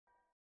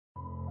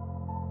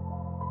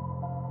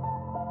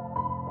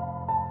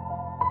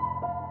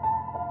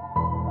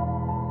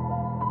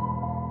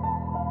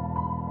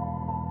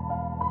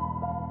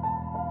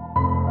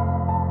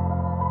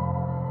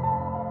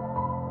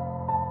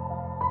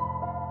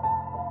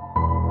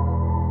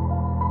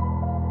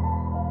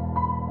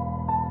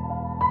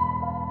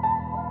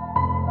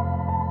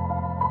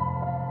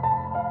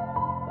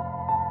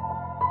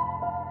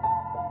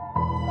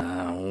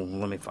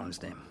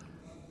his name?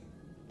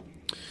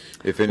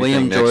 If anything,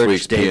 William next George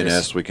week's Davis.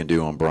 PNS we can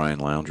do on Brian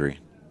Laundrie.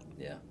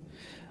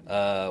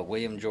 Yeah.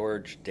 William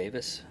George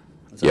Davis?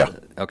 Yeah.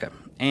 Okay.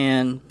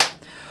 And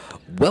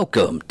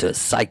welcome to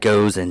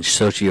Psychos and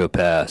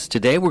Sociopaths.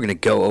 Today we're going to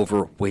go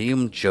over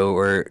William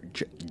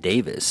George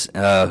Davis,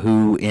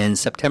 who in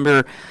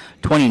September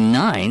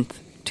 29th,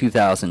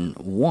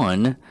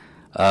 2001,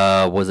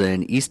 was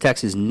an East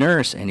Texas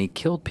nurse, and he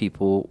killed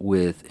people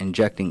with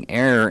injecting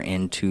air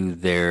into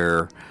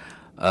their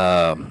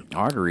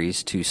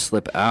arteries to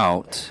slip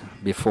out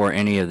before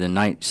any of the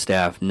night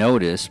staff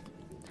noticed.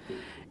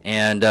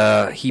 And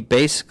he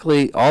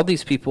basically, all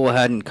these people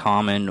had in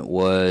common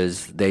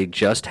was they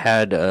just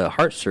had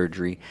heart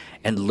surgery,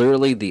 and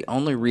literally the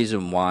only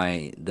reason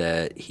why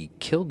that he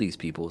killed these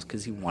people is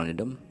because he wanted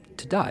them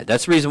to die.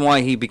 That's the reason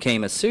why he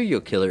became a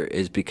serial killer,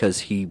 is because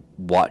he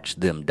watched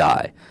them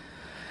die.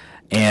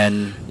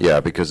 And yeah,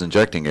 because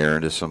injecting air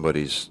into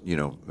somebody's,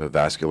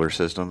 vascular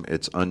system,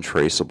 it's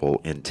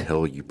untraceable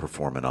until you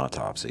perform an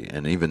autopsy,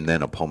 and even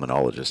then, a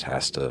pulmonologist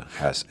has to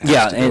do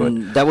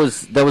it. That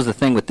was the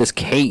thing with this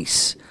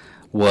case,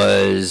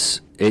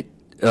 was it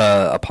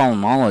a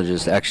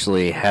pulmonologist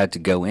actually had to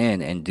go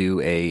in and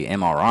do a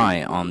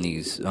MRI on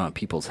these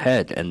people's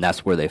head, and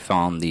that's where they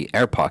found the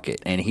air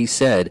pocket. And he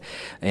said,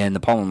 and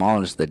the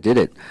pulmonologist that did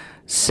it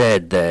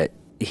said that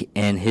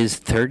in his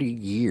 30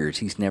 years,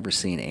 he's never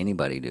seen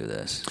anybody do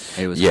this.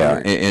 It was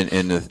weird.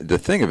 And the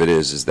thing of it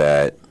is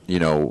that,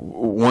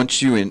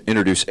 once you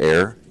introduce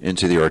air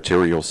into the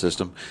arterial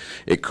system,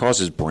 it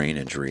causes brain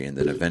injury, and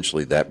then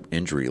eventually that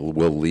injury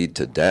will lead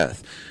to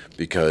death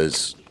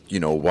because,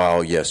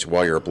 while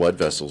your blood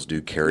vessels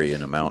do carry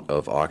an amount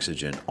of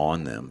oxygen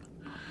on them,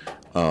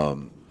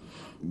 when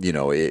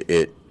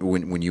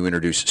you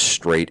introduce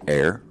straight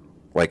air,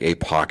 like a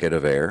pocket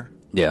of air,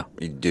 yeah,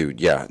 dude.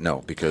 Yeah,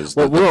 no, because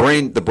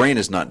the brain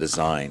is not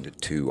designed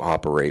to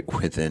operate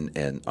within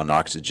an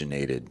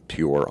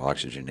pure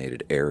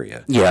oxygenated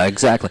area. Yeah,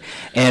 exactly.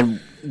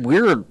 And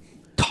we're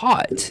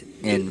taught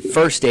in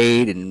first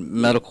aid and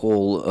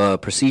medical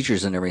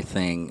procedures and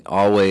everything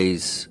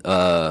always,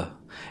 and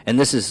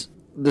this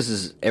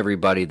is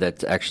everybody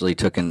that's actually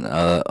taken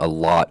a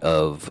lot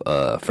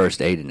of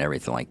first aid and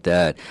everything like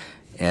that,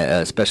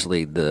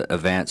 especially the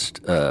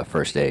advanced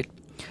first aid.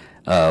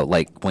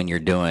 Like when you're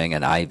doing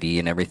an IV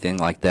and everything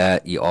like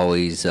that, you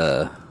always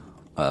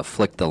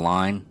flick the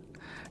line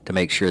to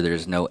make sure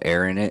there's no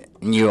air in it.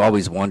 And you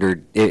always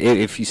wondered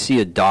if you see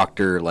a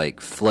doctor like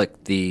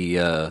flick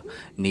the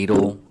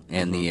needle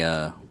and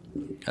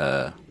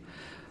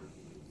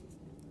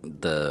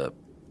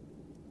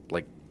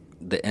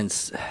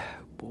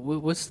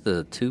what's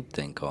the tube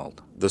thing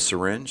called? The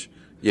syringe?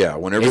 Yeah.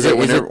 Is it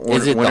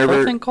the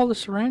whole thing called a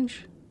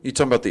syringe? You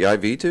talking about the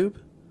IV tube?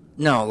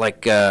 No,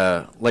 like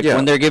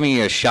when they're giving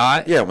you a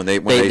shot. Yeah, when they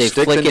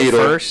stick the needle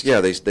first. Yeah,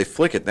 they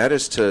flick it.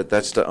 That's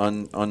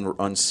to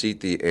unseat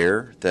the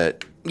air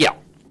that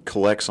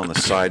collects on the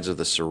sides of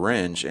the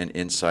syringe and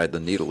inside the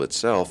needle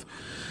itself.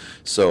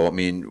 So I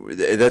mean,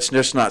 that's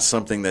just not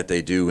something that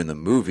they do in the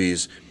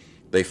movies.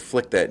 They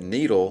flick that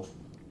needle,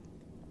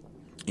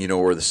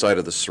 or the side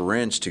of the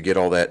syringe to get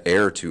all that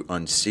air to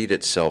unseat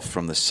itself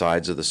from the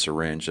sides of the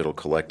syringe. It'll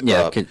collect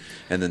up,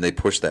 and then they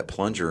push that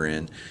plunger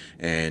in,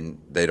 and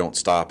they don't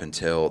stop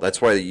until.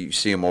 That's why you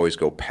see them always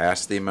go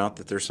past the amount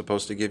that they're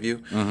supposed to give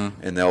you,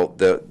 and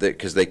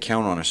because they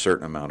count on a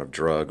certain amount of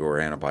drug or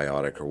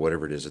antibiotic or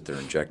whatever it is that they're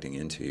injecting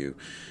into you.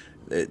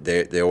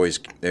 They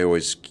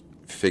always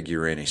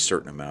figure in a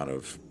certain amount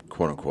of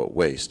quote unquote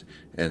waste.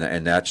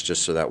 And that's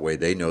just so that way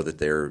they know that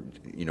they're,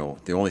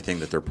 the only thing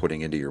that they're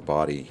putting into your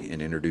body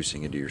and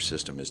introducing into your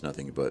system is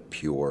nothing but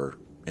pure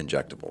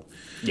injectable.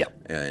 Yeah.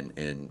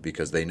 And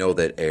because they know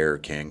that air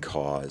can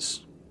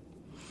cause,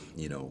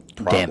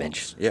 problems.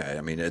 Damage. Yeah,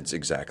 I mean it's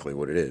exactly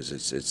what it is.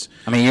 It's.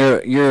 I mean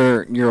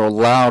you're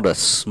allowed a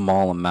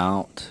small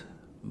amount,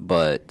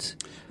 but.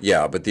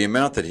 Yeah, but the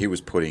amount that he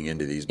was putting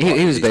into these.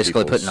 He was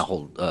basically putting a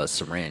whole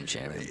syringe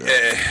in it.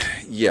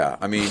 Yeah,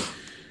 I mean,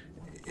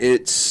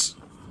 it's.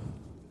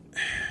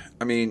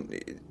 I mean,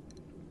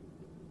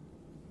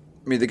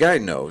 the guy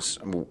knows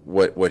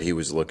what he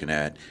was looking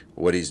at,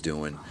 what he's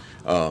doing.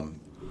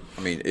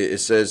 It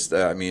says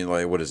that,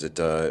 what is it?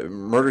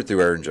 Murder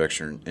through air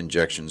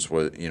injections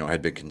was,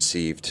 had been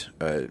conceived.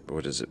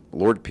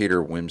 Lord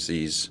Peter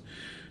Wimsey's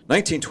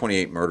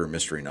 1928 murder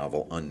mystery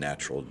novel,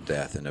 Unnatural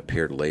Death, and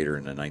appeared later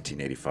in a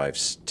 1985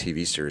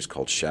 TV series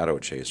called Shadow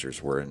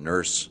Chasers, where a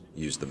nurse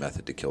used the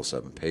method to kill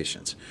 7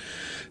 patients.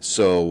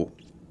 So,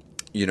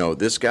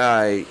 this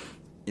guy.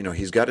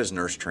 He's got his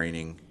nurse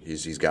training.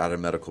 He's got a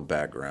medical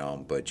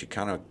background, but you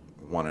kind of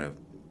wonder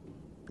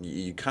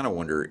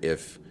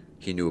if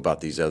he knew about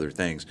these other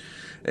things.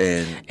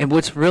 And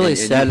what's really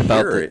sad you about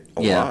hear it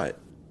a lot,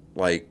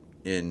 like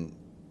in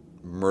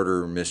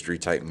murder mystery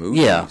type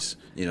movies.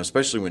 Yeah.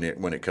 Especially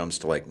when it comes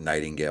to like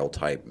Nightingale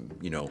type.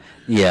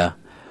 Yeah.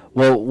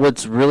 Well,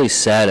 what's really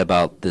sad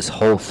about this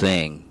whole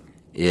thing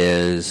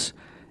is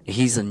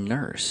he's a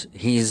nurse.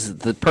 He's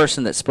the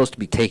person that's supposed to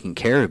be taking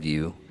care of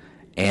you.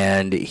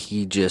 And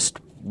he just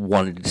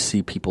wanted to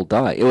see people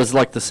die. It was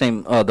like the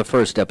same. The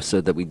first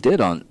episode that we did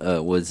on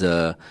was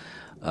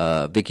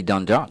Vicky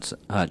Dawn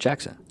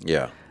Jackson.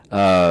 Yeah.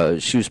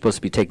 She was supposed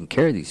to be taking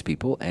care of these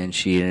people, and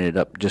she ended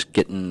up just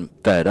getting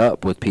fed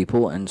up with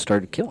people and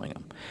started killing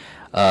them.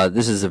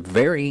 This is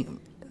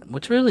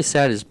what's really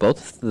sad is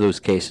both of those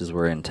cases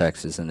were in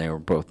Texas, and they were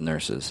both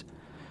nurses.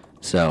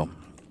 So,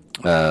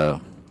 to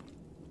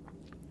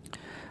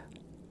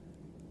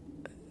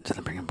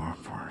the Brigham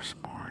Force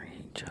Board,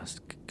 he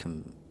just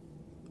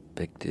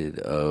convicted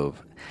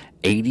of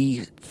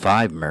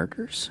 85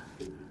 murders?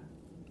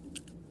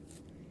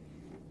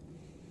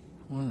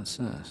 What is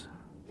this?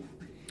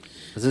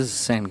 Is this the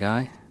same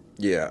guy?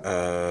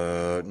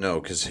 Yeah, no,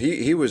 because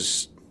he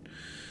was...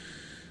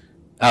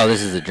 Oh,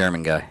 this is the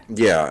German guy.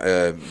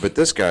 Yeah, but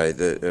this guy,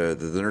 the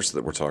nurse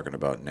that we're talking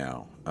about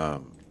now,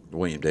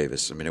 William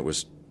Davis, I mean, it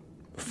was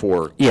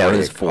four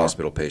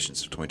hospital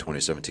patients between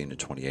 2017 and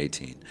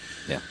 2018.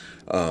 Yeah.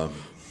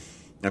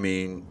 I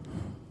mean,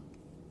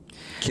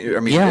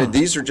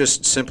 these are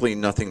just simply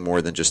nothing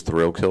more than just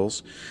thrill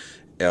kills.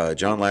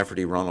 John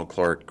Lafferty, Ronald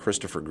Clark,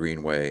 Christopher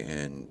Greenway,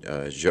 and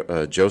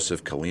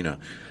Joseph Kalina,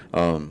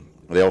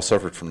 they all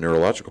suffered from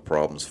neurological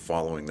problems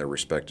following their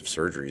respective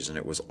surgeries, and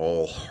it was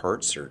all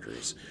heart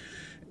surgeries.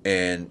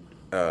 And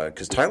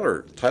because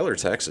Tyler,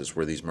 Texas,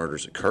 where these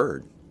murders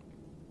occurred,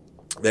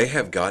 they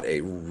have got a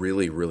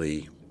really,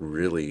 really,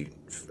 really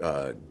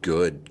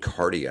good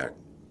cardiac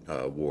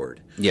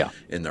ward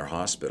in their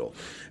hospital.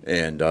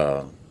 And,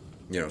 so,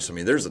 I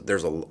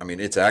mean,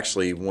 it's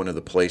actually one of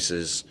the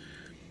places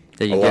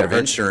a lot of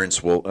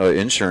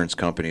insurance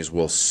companies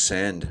will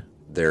send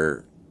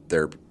their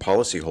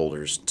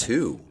policyholders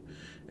to.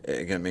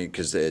 I mean,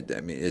 because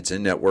it's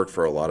in network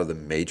for a lot of the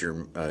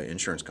major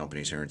insurance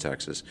companies here in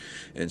Texas,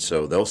 and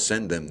so they'll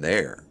send them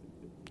there.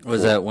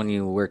 Was that when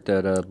you worked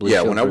at Blue Shield?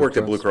 Yeah, when I worked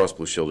at Blue Cross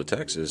Blue Shield of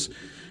Texas,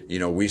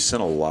 we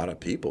sent a lot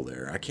of people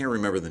there. I can't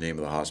remember the name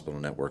of the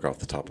hospital network off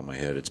the top of my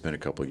head. It's been a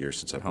couple of years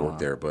since I've worked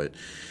there, but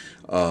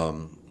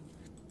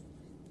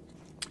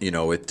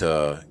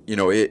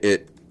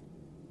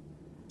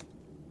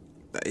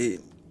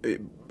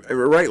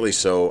rightly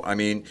so. I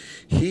mean,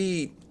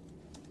 he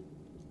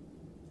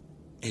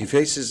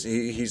faces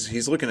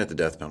he's looking at the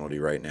death penalty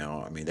right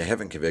now. I mean, they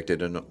haven't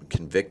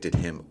convicted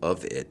him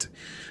of it,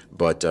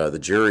 but the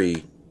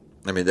jury.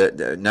 I mean,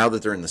 now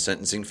that they're in the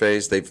sentencing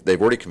phase,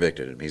 they've already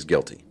convicted him. He's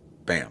guilty.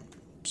 Bam.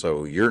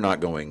 So you're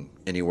not going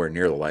anywhere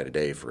near the light of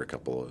day for a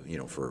couple of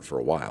for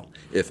a while,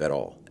 if at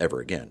all, ever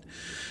again.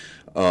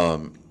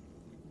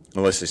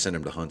 Unless they send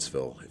him to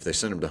Huntsville. If they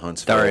send him to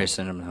Huntsville, they already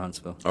sent him to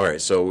Huntsville. All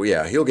right, so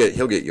yeah, he'll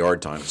get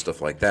yard time and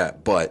stuff like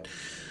that. But,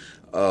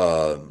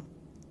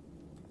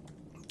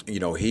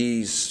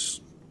 this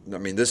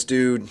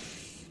dude,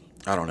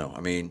 I don't know.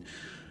 I mean,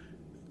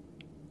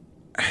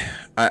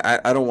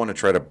 I don't want to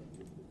try to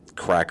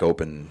crack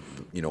open,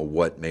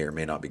 what may or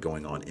may not be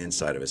going on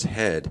inside of his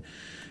head.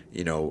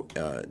 From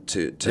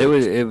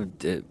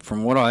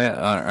what I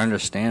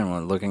understand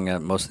when looking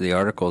at most of the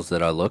articles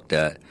that I looked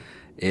at,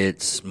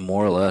 it's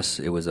more or less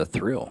it was a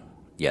thrill.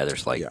 Yeah,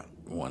 there's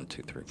 1,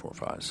 2, 3, 4,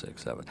 5,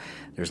 6, 7.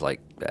 There's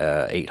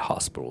 8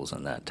 hospitals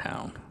in that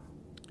town.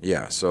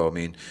 Yeah, so I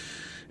mean,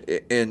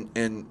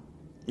 and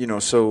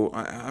so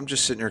I'm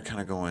just sitting there kind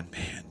of going,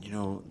 man,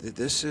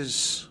 this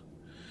is,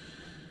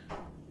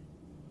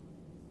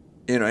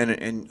 and I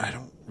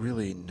don't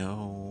really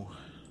know.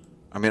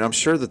 I mean, I'm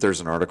sure that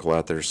there's an article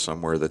out there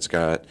somewhere that's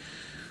got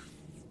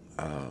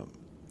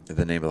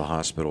the name of the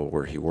hospital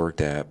where he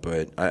worked at,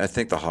 but I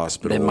think the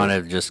hospital... They might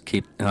have just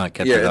kept it out.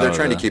 Yeah, they're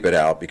trying to keep it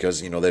out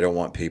because, they don't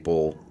want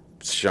people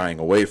shying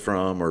away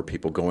from or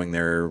people going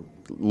there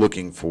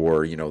looking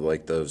for,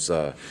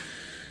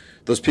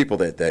 those people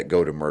that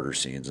go to murder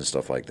scenes and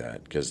stuff like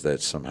that, because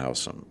that's somehow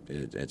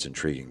it's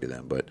intriguing to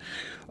them. But...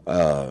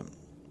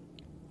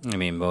 I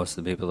mean, most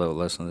of the people that would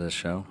listen to this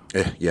show.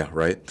 Yeah,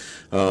 right.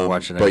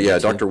 Watching but yeah,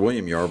 Dr.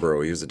 William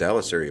Yarborough, he was a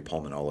Dallas area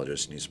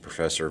pulmonologist, and he's a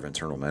professor of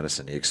internal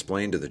medicine. He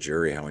explained to the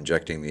jury how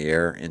injecting the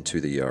air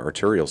into the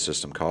arterial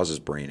system causes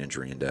brain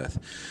injury and death.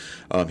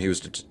 He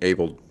was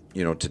able,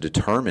 to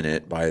determine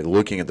it by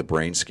looking at the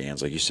brain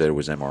scans. Like you said, it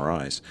was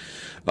MRIs.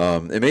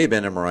 It may have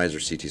been MRIs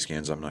or CT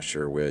scans. I'm not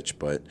sure which,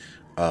 but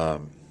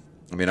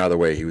either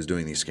way, he was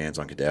doing these scans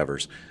on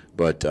cadavers.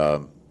 But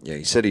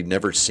he said he'd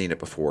never seen it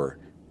before,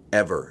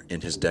 ever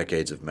in his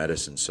decades of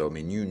medicine. So,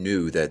 you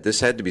knew that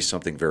this had to be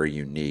something very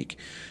unique,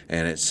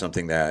 and it's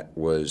something that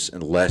was,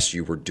 unless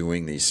you were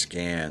doing these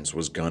scans,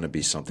 was going to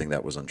be something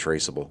that was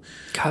untraceable.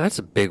 God, that's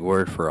a big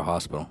word for a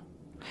hospital.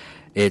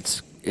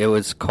 It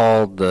was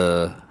called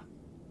the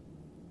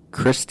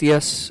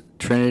Christus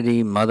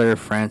Trinity Mother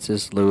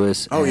Francis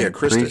Lewis. Oh, yeah,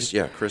 Christus.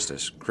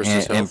 Christus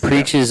Health. And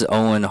Preaches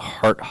Owen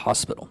Heart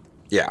Hospital.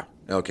 Yeah,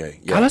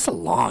 okay. Yeah. God, that's a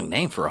long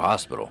name for a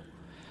hospital.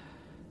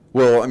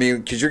 Well,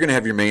 because you're going to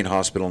have your main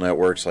hospital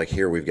networks. Like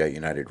here, we've got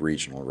United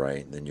Regional,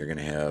 right? And then you're going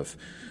to have...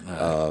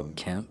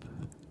 Kemp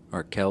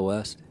or Kel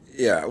West?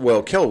 Yeah,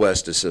 well, Kel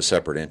West is a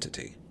separate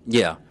entity.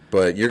 Yeah.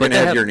 But you're going to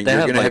have your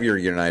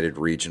United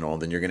Regional,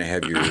 and then you're going to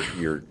have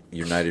your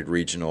United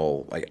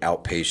Regional like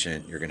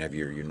outpatient. You're going to have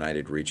your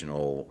United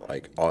Regional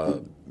like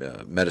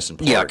medicine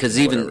park. Yeah, because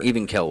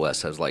even Kel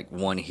West has like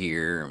one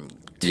here and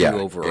two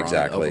over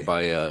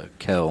by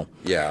Kel.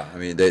 Yeah, I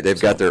mean they've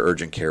got their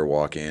urgent care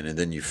walk-in, and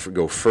then you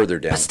go further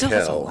down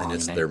Kel, and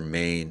it's their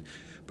main.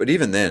 But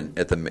even then,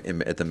 at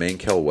the main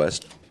Kel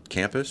West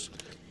campus,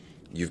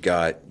 you've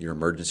got your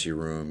emergency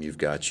room, you've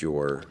got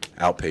your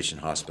outpatient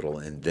hospital,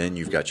 and then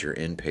you've got your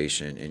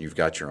inpatient, and you've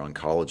got your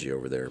oncology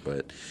over there.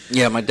 But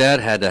yeah, my dad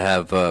had to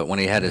have when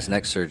he had his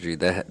neck surgery,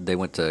 they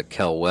went to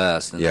Kel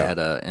West, and they had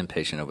an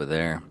inpatient over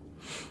there.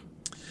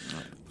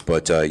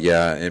 But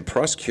and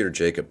Prosecutor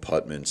Jacob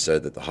Putman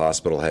said that the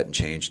hospital hadn't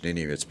changed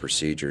any of its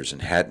procedures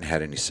and hadn't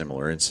had any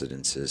similar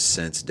incidences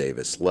since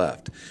Davis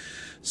left.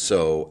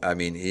 So, I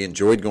mean, he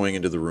enjoyed going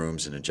into the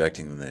rooms and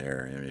injecting them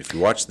there. And if you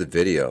watch the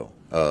video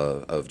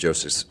of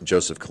Joseph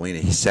Kalina,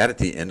 he sat at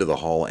the end of the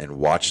hall and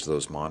watched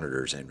those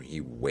monitors, and he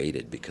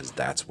waited because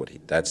that's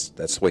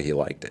the way he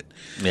liked it.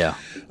 Yeah.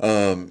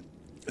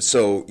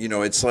 So,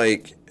 it's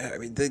like, I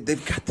mean,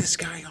 they've got this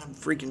guy on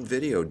freaking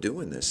video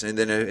doing this. And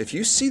then if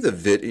you see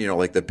the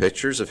like the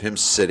pictures of him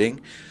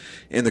sitting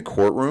in the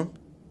courtroom.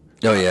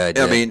 Oh, yeah.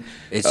 I mean,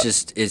 it's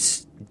just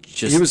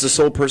he was the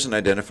sole person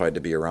identified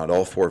to be around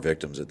all four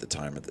victims at the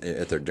time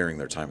during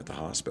their time at the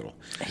hospital.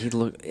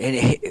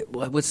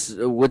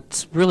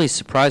 What's really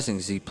surprising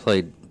is he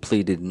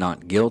pleaded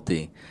not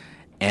guilty,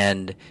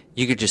 and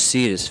you could just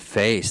see in his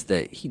face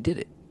that he did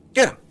it.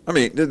 Yeah, I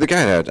mean the guy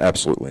had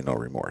absolutely no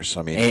remorse.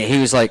 I mean, and he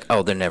was like,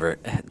 "Oh, they're never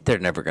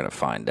going to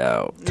find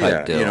out."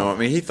 Type deal. I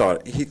mean, he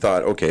thought,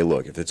 okay,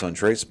 look, if it's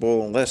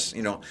untraceable, unless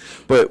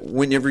but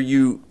whenever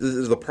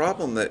the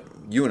problem that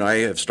you and I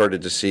have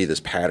started to see this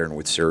pattern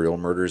with serial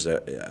murders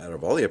out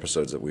of all the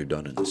episodes that we've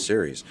done in this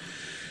series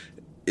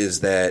is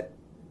that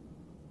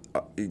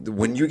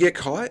when you get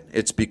caught,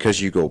 it's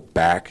because you go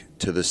back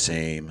to the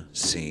same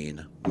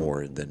scene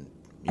more than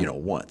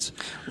once.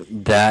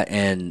 That,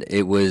 and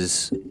it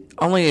was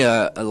only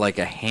like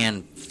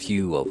a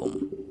few of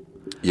them.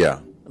 Yeah.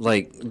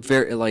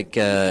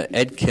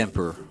 Ed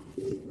Kemper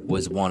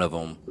was one of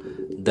them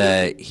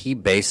that he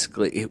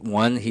basically,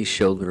 one, he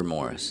showed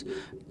remorse.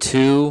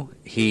 Two,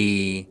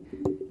 he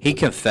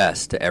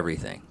confessed to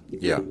everything.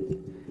 Yeah.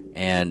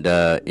 And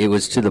it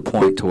was to the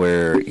point to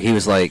where he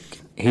was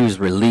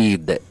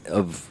relieved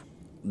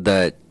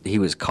that he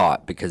was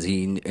caught, because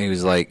he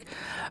was like,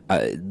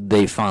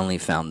 they finally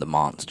found the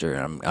monster,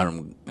 and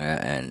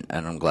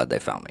I'm glad they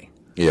found me.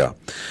 Yeah.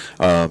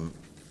 And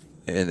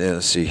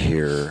let's see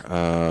here.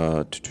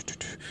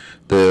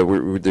 They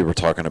were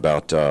talking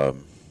about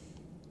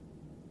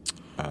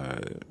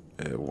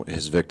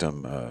his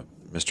victim,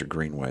 Mr.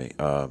 Greenway,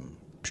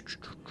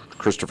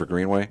 Christopher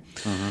Greenway,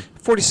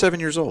 47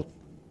 years old,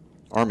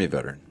 Army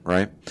veteran,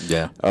 right?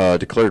 Yeah.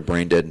 Declared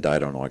brain dead and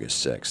died on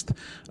August 6th.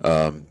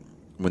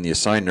 When the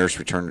assigned nurse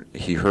returned,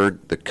 he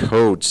heard the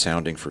code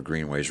sounding for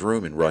Greenway's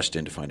room and rushed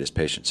in to find his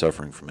patient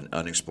suffering from an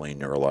unexplained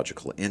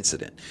neurological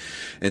incident.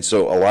 And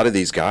so a lot of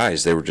these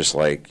guys, they were just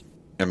like,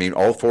 I mean,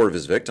 all four of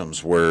his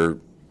victims were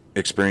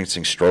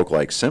experiencing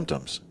stroke-like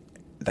symptoms.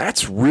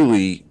 That's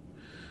really,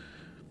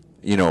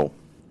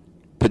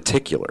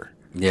 particular.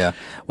 Yeah.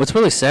 What's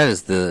really sad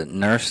is the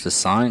nurse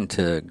assigned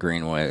to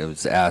Greenway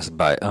was asked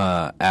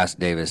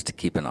Davis to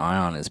keep an eye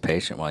on his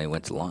patient while he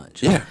went to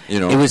lunch. Yeah,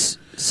 it was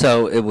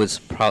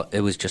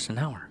just an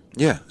hour.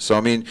 Yeah. So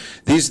I mean,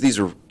 these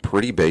are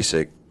pretty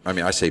basic. I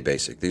mean, I say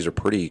basic. These are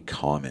pretty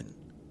common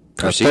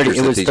procedures.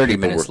 It was 30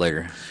 minutes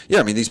later. Yeah,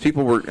 I mean, these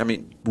people were. I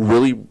mean,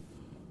 really,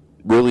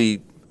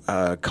 really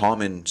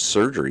common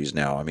surgeries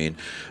now. I mean,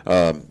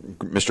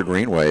 Mr.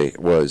 Greenway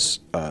was.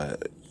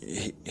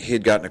 He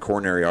had gotten a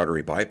coronary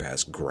artery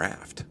bypass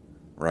graft,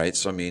 right?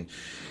 So, I mean,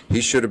 he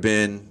should have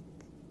been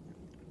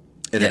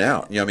in and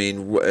out. I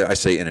mean, I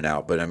say in and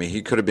out, but, I mean,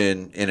 he could have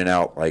been in and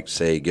out, like,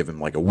 say, give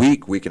him like a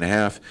week and a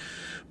half.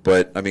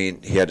 But, I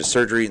mean, he had his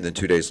surgery, and then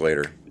 2 days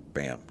later,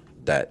 bam,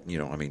 dead.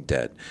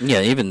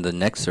 Yeah, even the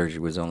neck surgery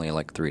was only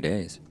like 3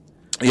 days.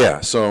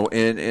 Yeah, so,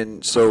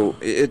 and so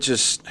it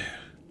just...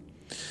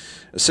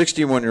 A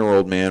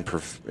 61-year-old man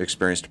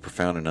experienced a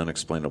profound and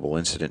unexplainable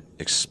incident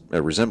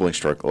resembling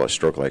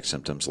stroke-like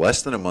symptoms.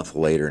 Less than a month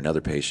later, another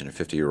patient, a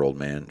 58-year-old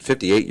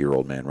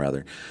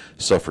man,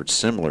 suffered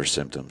similar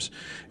symptoms.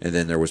 And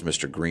then there was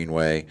Mr.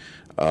 Greenway.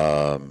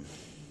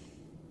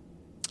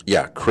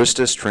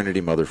 Christus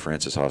Trinity Mother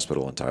Frances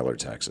Hospital in Tyler,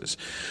 Texas.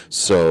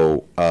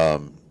 So,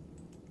 and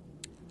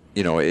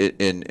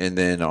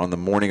then on the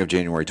morning of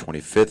January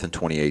 25th in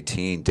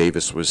 2018,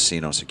 Davis was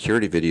seen on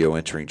security video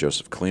entering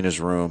Joseph Kalina's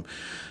room.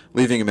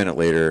 Leaving a minute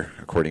later,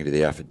 according to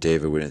the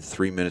affidavit, within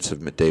 3 minutes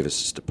of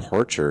Davis's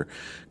departure,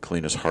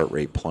 Kalina's heart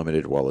rate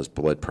plummeted while his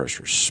blood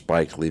pressure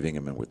spiked, leaving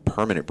him with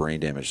permanent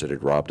brain damage that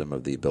had robbed him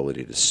of the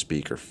ability to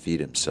speak or feed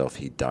himself.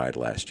 He died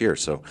last year.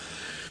 So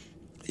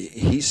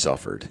he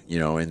suffered,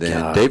 and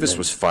then Davis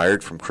was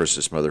fired from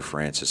Christus Mother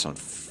Frances on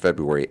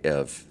February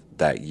of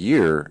that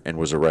year and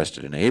was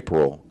arrested in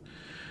April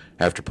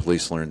after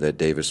police learned that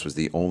Davis was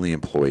the only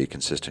employee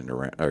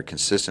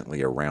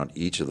consistently around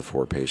each of the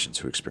 4 patients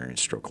who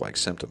experienced stroke-like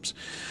symptoms.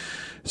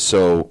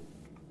 So,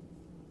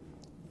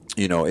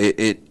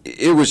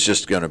 it was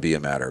just going to be a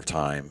matter of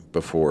time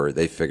before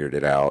they figured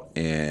it out.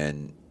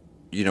 And,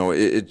 they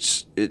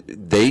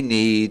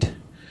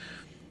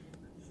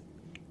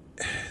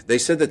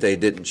said that they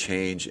didn't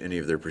change any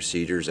of their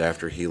procedures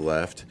after he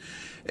left.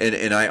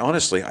 And I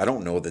honestly, I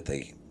don't know that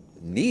they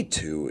need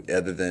to,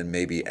 other than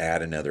maybe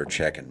add another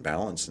check and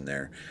balance in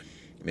there.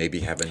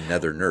 Maybe have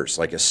another nurse,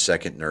 like a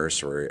second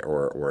nurse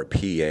or a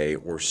PA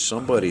or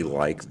somebody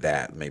like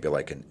that, maybe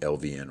like an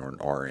LVN or an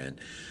RN.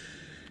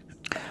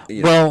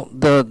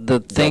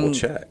 The thing.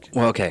 Check.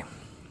 Well, okay.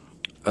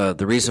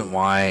 The reason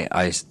why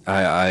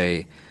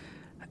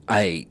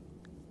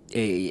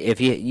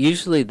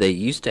usually they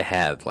used to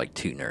have like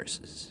 2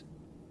 nurses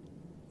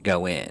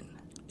go in,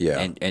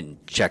 and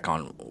check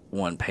on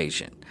one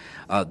patient.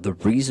 The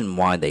reason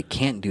why they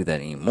can't do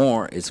that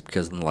anymore is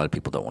because a lot of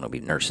people don't want to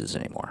be nurses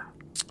anymore.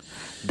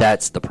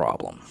 That's the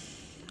problem.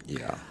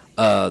 Yeah.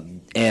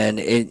 And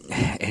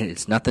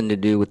it's nothing to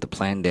do with the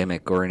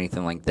pandemic or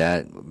anything like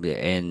that.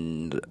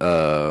 And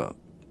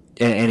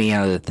any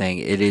other thing,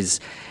 it's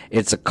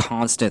a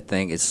constant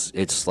thing.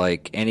 It's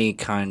like any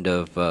kind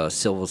of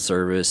civil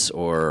service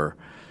or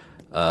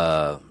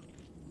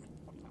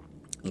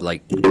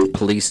like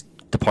police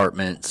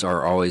departments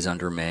are always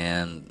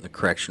undermanned. The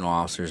correctional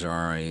officers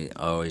are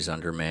always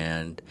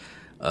undermanned.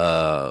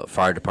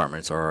 Fire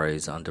departments are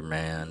always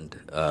undermanned.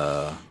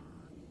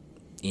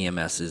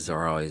 EMSs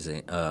are always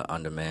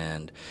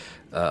undermanned.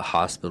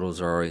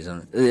 Hospitals are always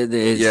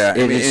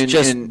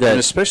and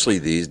especially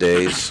these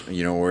days,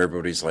 where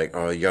everybody's like,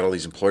 oh, you got all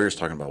these employers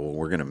talking about, well,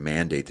 we're going to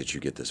mandate that you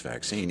get this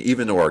vaccine,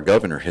 even though our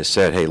governor has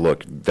said, hey,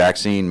 look,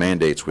 vaccine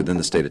mandates within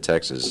the state of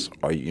Texas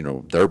are,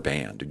 they're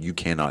banned. You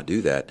cannot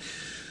do that.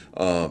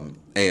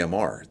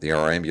 AMR,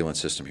 our ambulance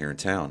system here in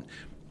town,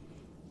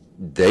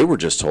 they were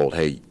just told,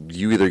 hey,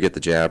 you either get the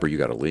jab or you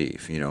got to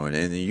leave,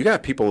 and you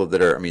got people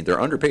that are,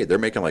 they're underpaid. They're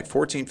making like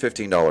 $14,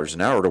 $15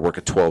 an hour to work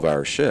a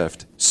 12-hour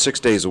shift 6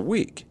 days a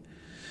week,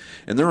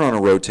 and they're on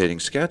a rotating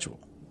schedule.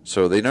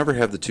 So they never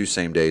have the 2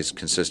 same days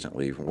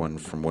consistently, one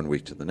from one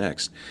week to the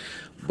next.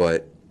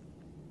 But,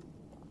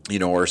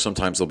 or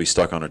sometimes they'll be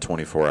stuck on a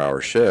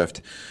 24-hour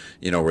shift,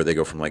 where they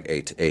go from like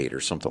 8 to 8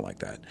 or something like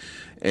that.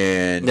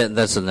 And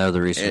that's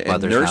another reason why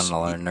there's not a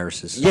lot of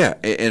nurses. Yeah,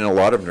 and a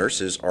lot of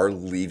nurses are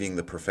leaving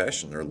the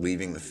profession. They're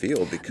leaving the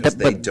field because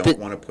they don't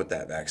want to put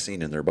that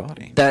vaccine in their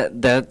body.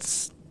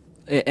 That's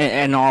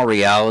in all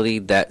reality,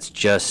 that's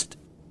just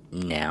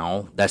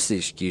now. That's the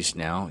excuse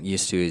now.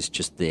 Used to is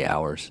just the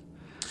hours.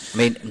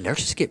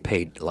 Nurses get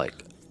paid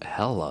like a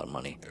hell of a lot of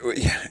money.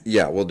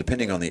 Yeah. Well,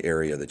 depending on the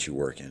area that you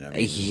work in. A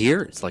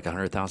year, it's like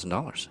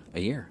 $100,000 a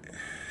year.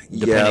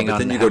 Yeah, but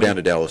then you go down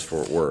to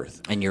Dallas-Fort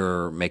Worth. And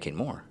you're making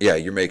more. Yeah,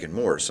 you're making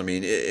more. So,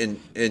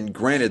 and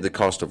granted, the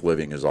cost of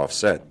living is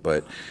offset,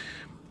 but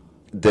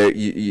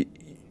to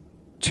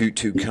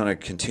kind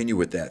of continue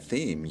with that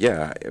theme,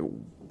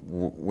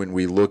 when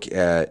we look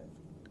at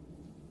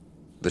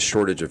the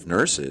shortage of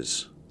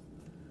nurses,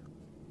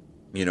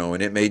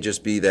 and it may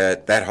just be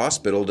that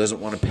hospital doesn't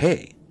want to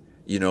pay,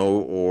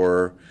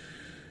 or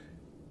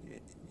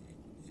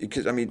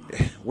because,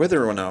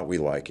 whether or not we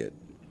like it,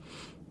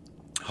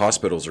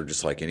 hospitals are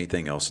just like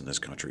anything else in this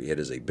country. It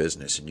is a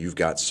business, and you've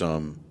got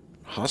some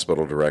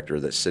hospital director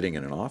that's sitting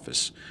in an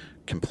office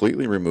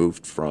completely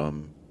removed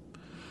from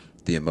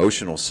the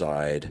emotional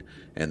side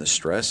and the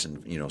stress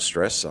and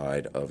stress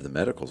side of the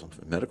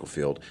medical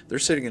field. They're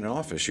sitting in an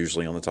office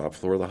usually on the top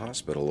floor of the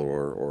hospital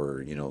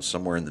or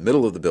somewhere in the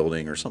middle of the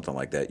building or something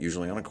like that,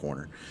 usually on a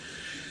corner.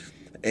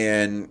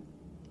 And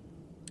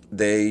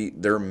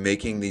they're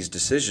making these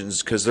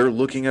decisions because they're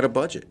looking at a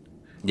budget.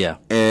 Yeah,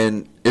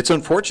 and it's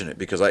unfortunate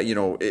because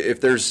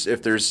if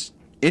there's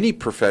any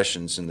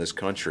professions in this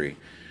country,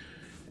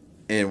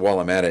 and while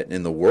I'm at it,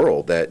 in the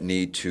world that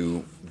need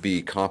to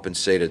be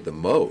compensated the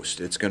most,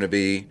 it's going to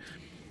be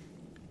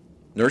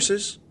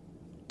nurses,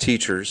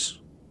 teachers,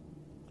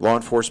 law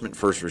enforcement,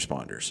 first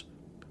responders.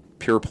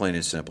 Pure, plain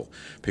and simple.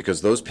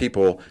 Because those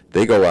people,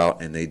 they go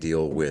out and they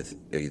deal with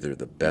either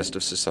the best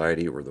of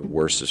society or the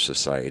worst of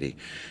society.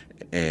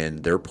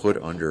 And they're put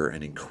under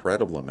an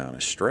incredible amount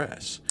of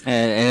stress.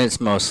 And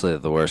it's mostly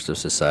the worst of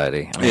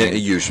society.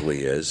 It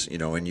usually is,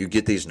 and you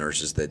get these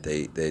nurses that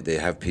they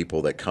have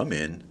people that come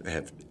in,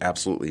 have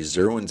absolutely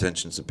zero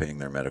intentions of paying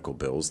their medical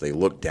bills. They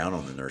look down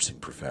on the nursing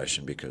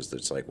profession because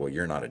it's like, well,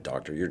 you're not a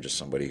doctor. You're just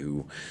somebody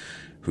who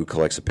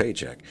collects a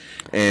paycheck.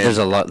 And there's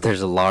a lot of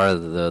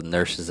the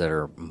nurses that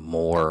are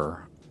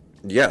more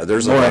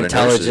there's more a lot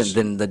intelligent of nurses.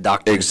 Than the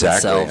doctors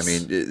exactly.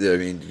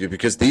 themselves.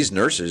 Because these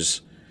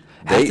nurses,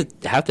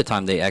 half the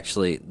time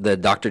the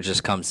doctor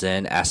just comes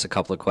in, asks a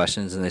couple of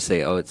questions, and they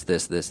say, oh, it's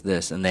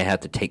this, and they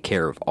have to take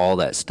care of all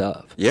that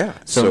stuff. Yeah.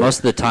 So most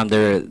of the time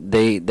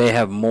they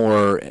have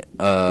more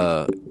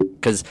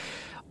because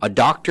a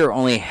doctor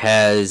only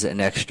has an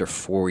extra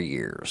 4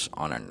 years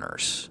on a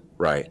nurse.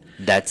 Right.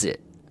 That's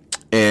it.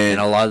 And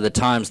a lot of the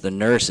times the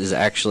nurse is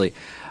actually,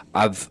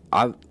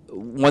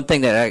 one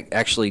thing that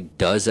actually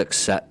does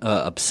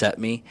upset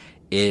me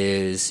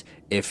is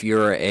if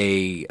you're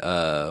a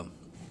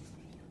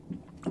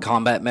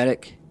combat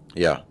medic.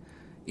 Yeah.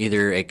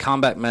 Either a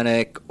combat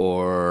medic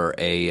or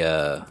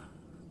a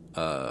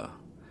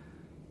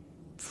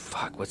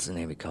what's the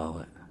name we call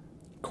it?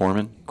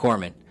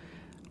 Corpsman.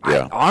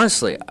 Yeah.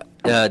 Honestly,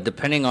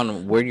 depending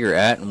on where you're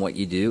at and what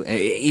you do,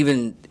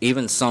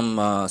 even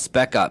some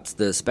spec ops,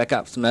 the spec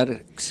ops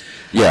medics.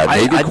 Yeah,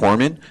 Navy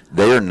corpsmen,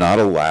 they are not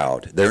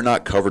allowed. They're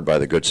not covered by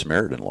the Good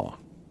Samaritan law.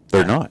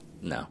 They're not.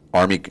 No.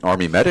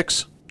 Army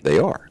medics, they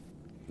are.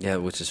 Yeah,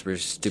 which is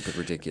stupid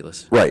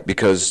ridiculous. Right,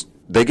 because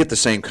they get the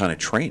same kind of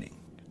training.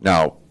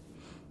 Now,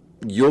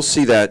 you'll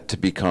see that to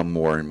become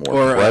more and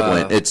more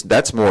prevalent.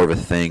 That's more of a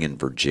thing in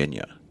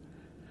Virginia.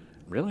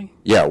 Really?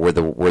 Yeah, where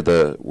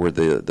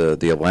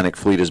the Atlantic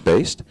Fleet is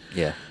based.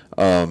 Yeah.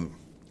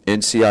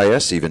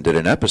 NCIS even did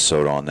an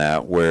episode on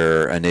that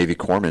where a Navy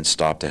corpsman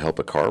stopped to help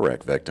a car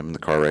wreck victim. The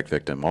car wreck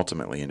victim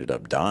ultimately ended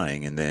up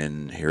dying, and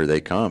then here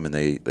they come and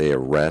they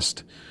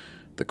arrest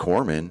the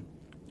corpsman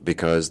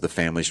because the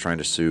family's trying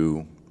to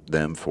sue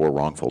them for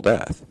wrongful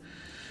death.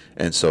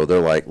 And so they're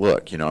like,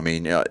 look,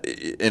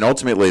 and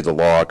ultimately the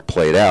law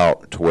played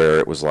out to where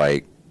it was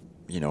like,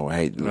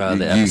 hey,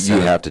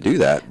 you have to do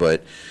that,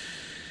 but.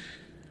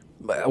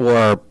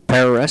 Or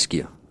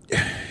pararescue.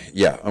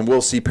 Yeah, and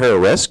we'll see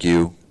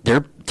pararescue.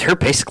 They're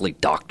basically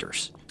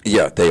doctors.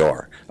 Yeah, they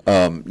are.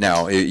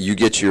 Now you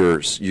get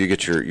your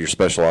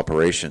special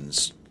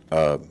operations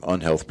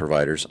health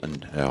providers.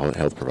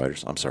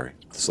 I'm sorry,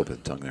 slip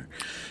of the tongue there.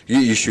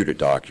 You shoot a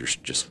doc, you're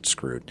just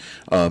screwed.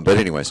 But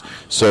anyways,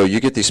 so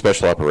you get these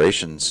special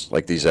operations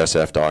like these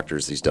SF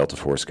doctors, these Delta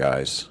Force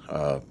guys,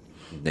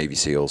 Navy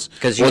SEAls.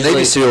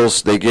 Navy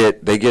SEAls they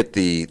get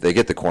the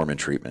corpsman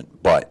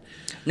treatment, but.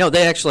 No,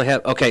 they actually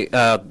have. Okay,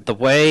 the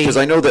way because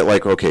I know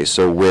that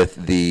so with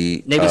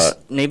the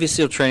Navy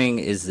SEAL training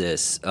is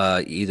this: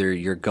 either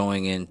you're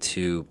going in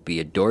to be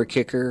a door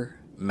kicker,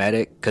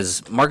 medic,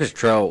 because Marcus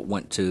Luttrell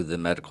went to the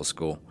medical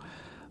school,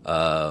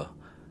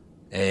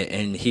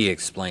 and he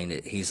explained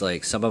it. He's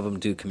like, some of them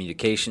do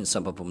communication,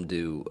 some of them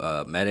do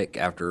medic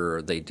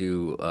after they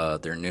do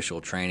their initial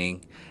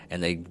training,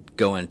 and they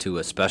go into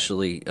a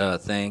specialty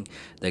thing.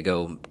 They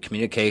go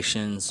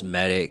communications,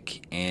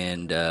 medic,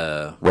 and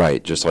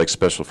right, just like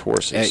special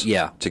forces.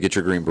 Yeah. To get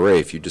your Green Beret,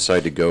 if you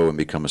decide to go and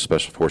become a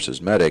special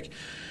forces medic,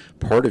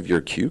 part of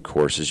your Q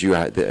course is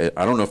I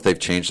don't know if they've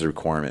changed the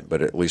requirement,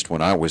 but at least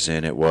when I was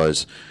in, it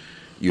was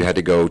you had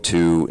to go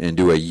to and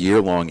do a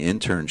year-long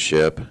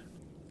internship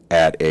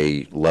at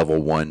a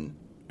level 1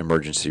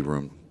 emergency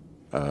room,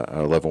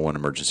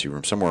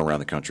 somewhere around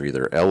the country,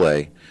 either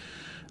L.A.,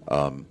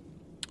 I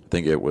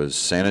think it was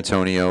San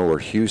Antonio or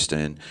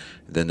Houston,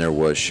 then there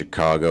was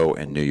Chicago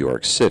and New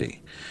York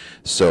City.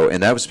 So,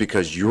 and that was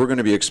because you were going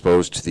to be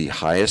exposed to the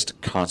highest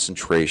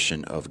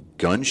concentration of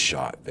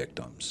gunshot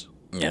victims.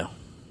 Yeah.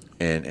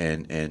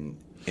 And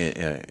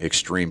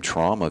extreme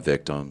trauma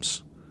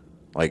victims,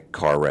 like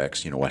car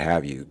wrecks, what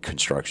have you,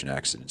 construction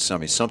accidents. I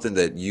mean, something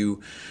that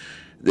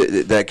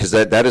because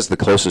that is the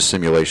closest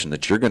simulation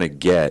that you're going to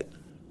get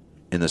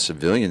in the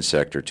civilian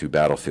sector to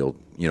battlefield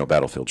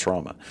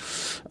trauma.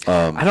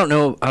 I don't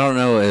know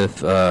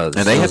if and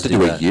they have to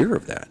do a year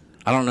of that.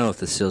 I don't know if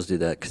the SEALs do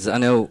that because I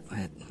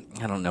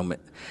don't know.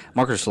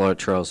 Marcus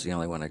Luttrell is the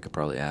only one I could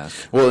probably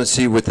ask. Well, and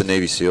see with the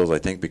Navy SEALs, I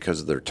think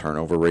because of their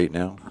turnover rate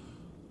now.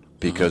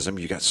 Because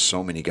you got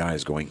so many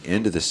guys going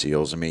into the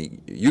SEALs. I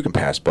mean, you can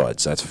pass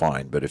buds, that's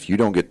fine. But if you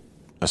don't get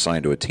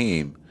assigned to a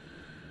team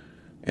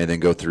and then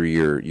go through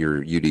your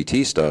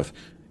UDT stuff,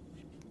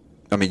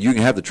 I mean, you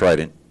can have the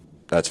Trident,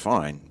 that's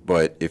fine.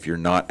 But if you're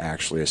not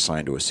actually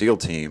assigned to a SEAL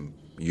team,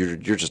 you're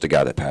just a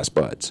guy that passed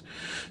buds.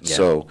 Yeah.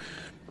 So,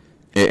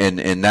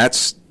 and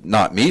that's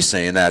not me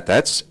saying that.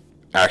 That's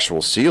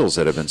actual SEALs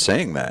that have been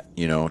saying that,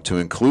 to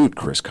include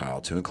Chris Kyle,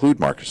 to include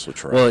Marcus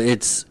Luttrell. Well,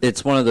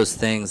 it's one of those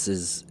things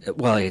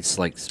it's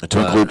like...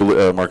 To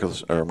include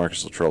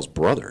Marcus Luttrell's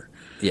brother.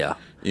 Yeah.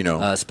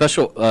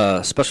 Special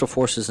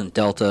forces and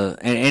Delta,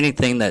 and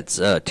anything that's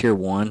Tier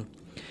 1,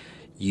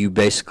 you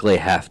basically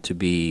have to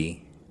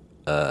be...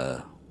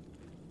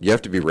 you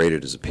have to be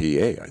rated as a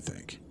PA, I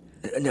think.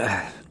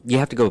 You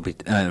have to go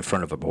in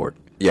front of a board.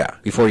 Yeah.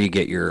 Before you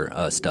get your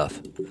stuff.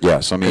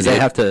 Yes, I mean... Because they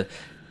have to...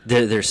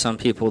 There's some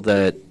people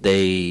that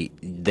they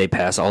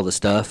pass all the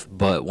stuff,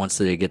 but once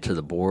they get to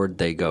the board,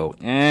 they go,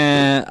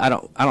 I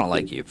don't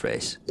like your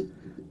face, and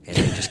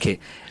they just can't.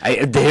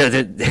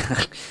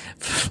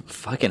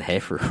 Fucking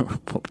Hafer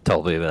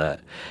told me that.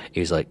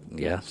 He was like,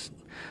 yeah,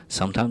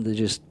 sometimes they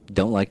just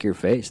don't like your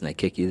face and they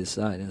kick you to the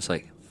side, and it's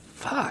like,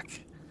 fuck.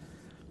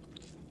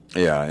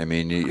 Yeah, I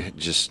mean, you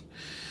just.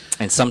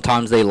 And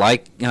sometimes they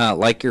like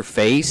your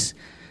face.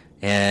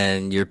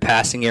 And you're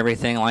passing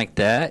everything like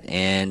that,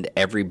 and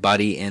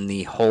everybody in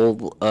the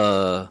whole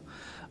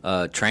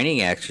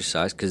training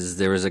exercise, because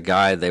there was a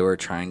guy, they were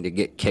trying to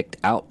get kicked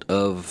out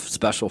of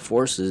Special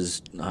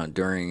Forces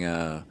during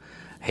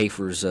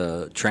Hafer's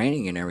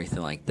training and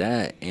everything like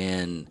that,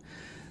 and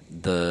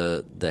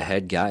the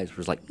head guys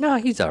was like, no,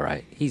 he's all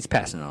right. He's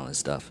passing on his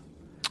stuff.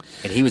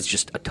 And he was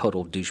just a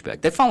total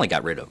douchebag. They finally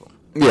got rid of him.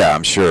 Yeah,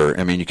 I'm sure.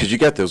 I mean, because you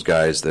got those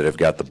guys that have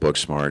got the book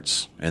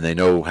smarts and they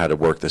know how to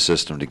work the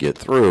system to get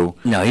through.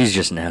 No, he's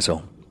just an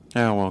asshole.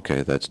 Oh, well,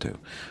 okay, that's too.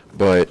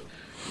 But,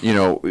 you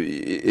know,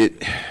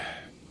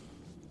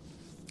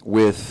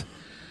 with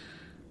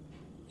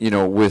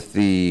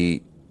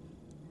the,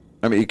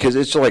 I mean, because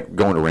it's like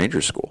going to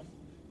Ranger school.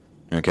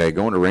 Okay,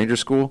 going to Ranger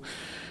school,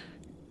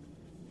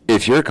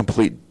 if you're a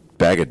complete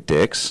bag of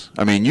dicks,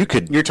 I mean, you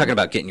could. You're talking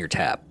about getting your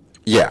tab.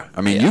 Yeah,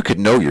 I mean, you could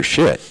know your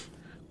shit.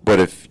 But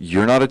if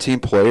you're not a team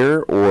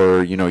player,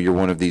 or you're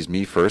one of these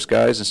me first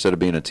guys instead of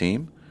being a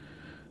team,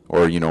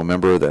 or a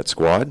member of that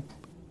squad,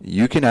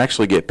 you can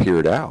actually get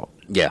peered out.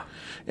 Yeah,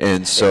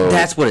 and so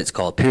that's what it's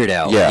called, peered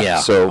out.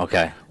 Yeah. So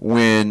okay,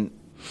 when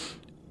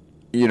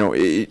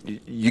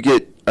you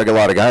get like a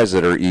lot of guys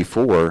that are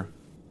E4,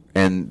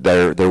 and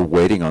they're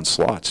waiting on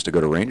slots to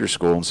go to Ranger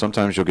school, and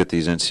sometimes you'll get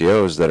these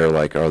NCOs that are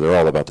like, oh, they're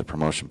all about the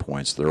promotion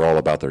points, they're all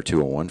about their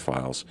 201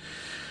 files.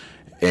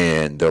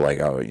 And they're like,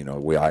 oh,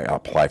 I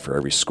apply for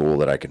every school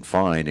that I can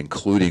find,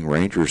 including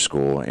Ranger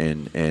school.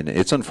 And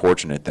it's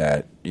unfortunate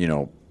that,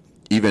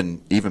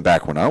 even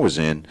back when I was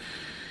in,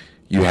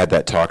 you had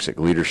that toxic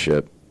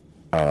leadership.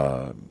 We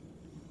have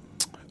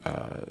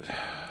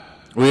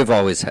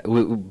always,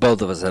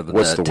 both of us have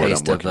the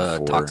taste of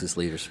toxic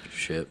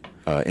leadership.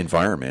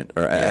 Environment.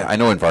 I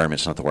know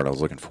environment's not the word I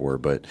was looking for,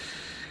 but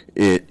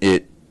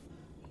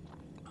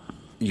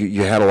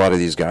You had a lot of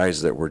these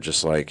guys that were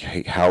just like,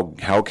 hey,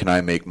 how can I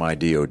make my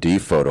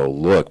DOD photo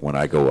look when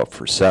I go up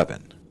for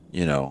 7,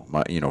 for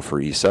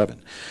E7,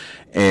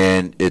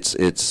 and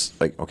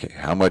it's like, okay,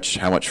 how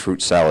much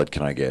fruit salad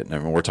can I get? And I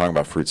mean, we're talking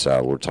about fruit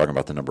salad. We're talking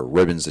about the number of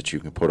ribbons that you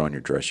can put on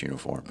your dress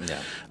uniform.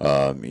 Yeah.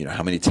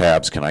 How many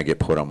tabs can I get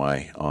put on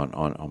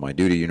my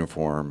duty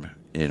uniform?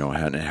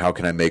 And how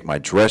can I make my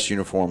dress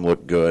uniform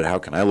look good? How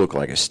can I look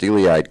like a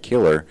steely-eyed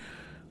killer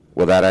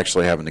without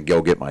actually having to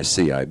go get my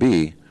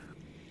CIB?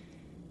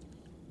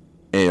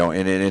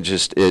 And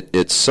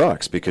it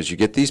sucks because you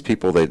get these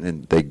people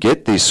they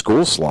get these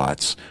school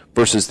slots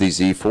versus these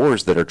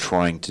E4s that are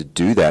trying to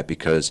do that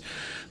because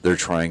they're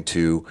trying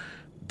to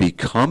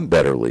become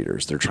better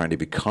leaders. They're trying to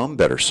become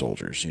better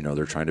soldiers.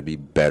 They're trying to be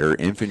better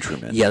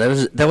infantrymen. Yeah,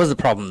 that was the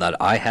problem that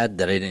I had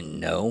that I didn't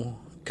know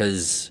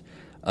because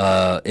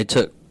it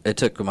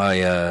took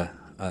my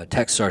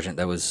tech sergeant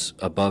that was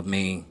above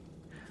me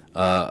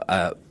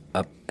up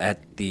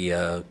at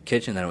the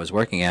kitchen that I was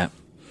working at.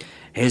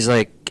 He's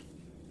like,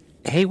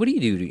 hey, what do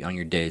you do on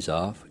your days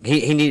off?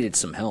 He needed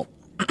some help.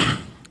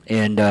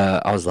 And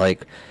I was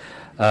like,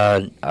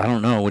 I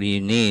don't know. What do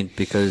you need?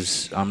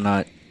 Because I'm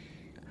not,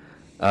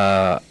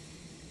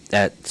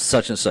 at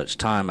such and such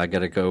time, I got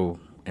to go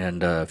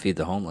and feed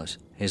the homeless.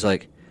 He's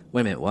like,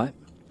 wait a minute, what?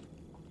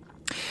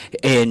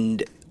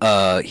 And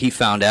he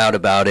found out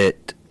about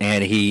it,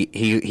 and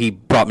he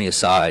brought me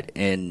aside.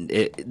 And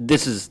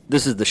this is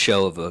the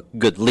show of a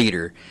good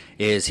leader,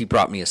 is he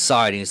brought me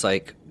aside, and he's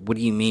like, what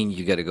do you mean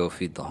you got to go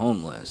feed the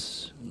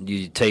homeless?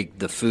 You take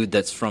the food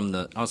that's from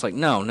the... I was like,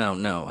 no.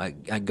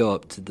 I go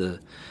up to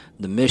the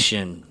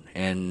mission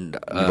and...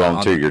 you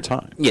volunteer your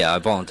time. Yeah, I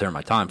volunteer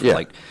my time for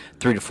like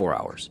 3 to 4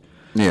 hours.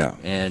 Yeah.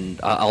 And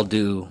I'll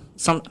do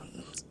some...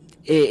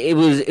 It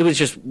was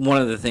just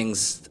one of the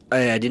things...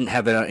 I didn't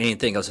have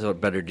anything else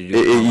better to do.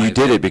 You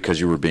did it because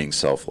you were being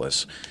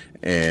selfless.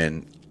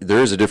 And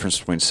there is a difference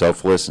between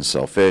selfless and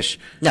selfish.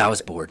 No, I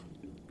was bored.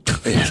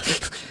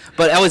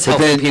 But I was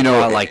helping people.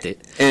 I liked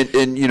it. And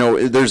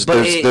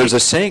there's a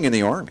saying in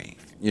the Army,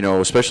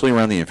 especially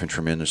around the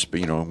infantrymen,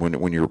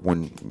 when you're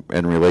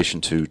in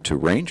relation to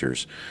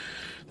Rangers,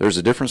 there's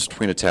a difference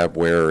between a tab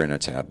wearer and a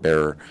tab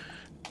bearer.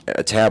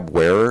 A tab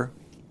wearer,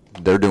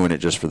 they're doing it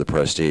just for the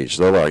prestige.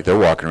 They're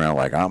walking around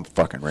like, I'm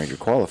fucking Ranger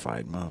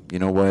qualified. Well, you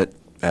know what?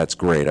 That's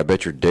great. I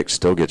bet your dick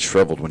still gets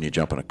shriveled when you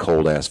jump in a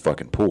cold ass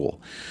fucking pool.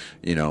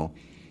 And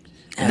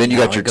then you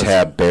got your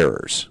tab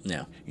bearers.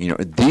 Yeah.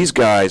 These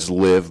guys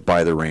live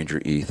by the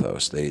Ranger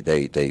ethos.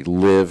 They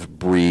live,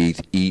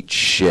 breathe, eat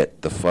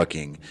shit the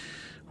fucking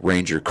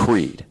Ranger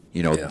creed.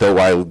 Though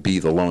I will be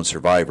the lone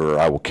survivor,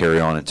 I will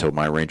carry on until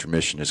my Ranger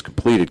mission is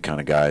completed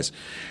kind of guys.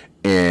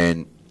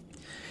 And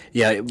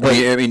yeah, but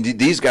I mean,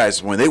 these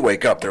guys, when they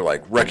wake up, they're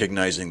like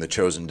recognizing the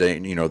chosen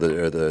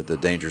the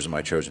dangers of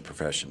my chosen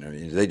profession. I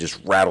mean, they just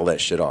rattle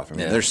that shit off. I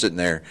mean, they're sitting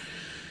there,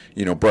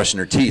 brushing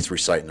their teeth,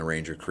 reciting the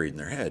Ranger creed in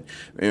their head.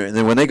 And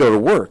then when they go to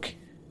work,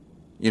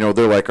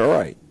 they're like, all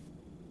right,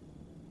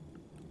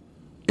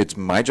 it's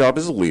my job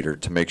as a leader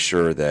to make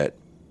sure that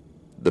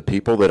the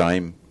people that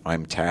I'm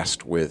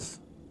tasked with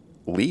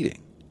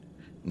leading,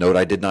 note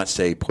I did not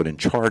say put in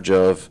charge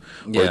of,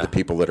 or the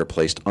people that are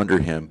placed under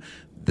him.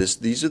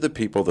 These are the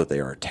people that they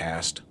are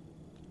tasked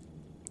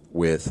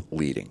with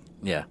leading.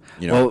 Yeah.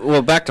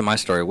 Well, back to my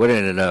story. What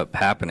ended up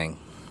happening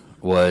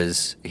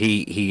was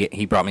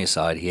he brought me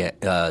aside. He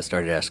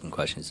started asking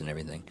questions and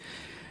everything,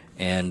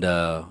 and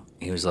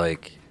he was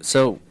like,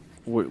 "So,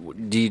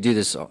 do you do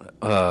this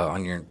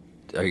on your?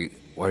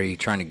 Are you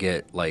trying to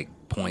get like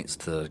points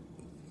to,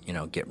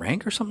 get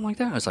rank or something like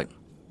that?" I was like,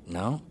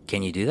 no,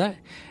 can you do that?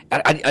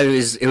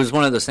 It was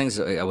one of those things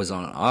that I was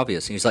on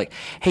obvious. He was like,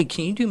 hey,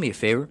 can you do me a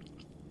favor?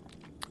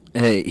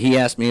 He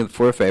asked me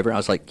for a favor. I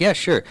was like, yeah,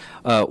 sure.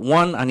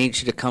 One, I need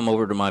you to come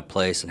over to my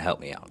place and help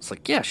me out. It's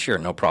like, yeah, sure,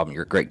 no problem.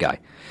 You're a great guy.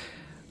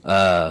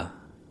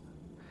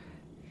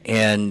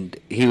 And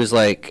he was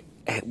like,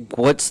 hey,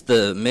 what's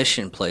the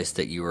mission place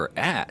that you were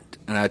at?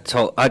 And I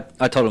told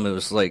him it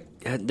was like,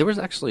 there was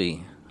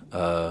actually,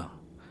 it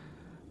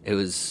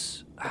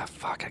was,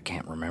 fuck, I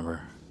can't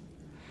remember.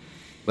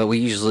 But we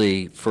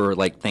usually, for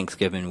like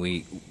Thanksgiving,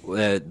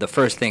 the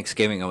first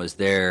Thanksgiving I was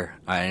there,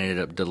 I ended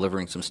up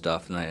delivering some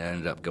stuff, and I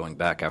ended up going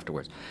back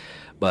afterwards.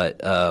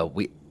 But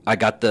I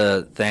got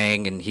the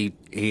thing, and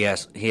he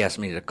asked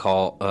me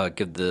to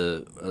give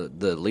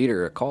the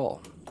leader a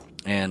call,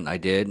 and I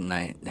did, and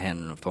I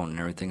handed him the phone and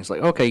everything. It's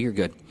like, okay, you're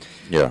good.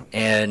 Yeah.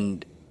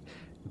 And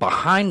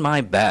behind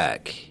my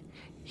back,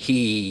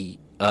 he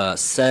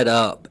set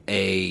up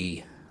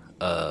a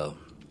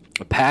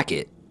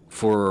packet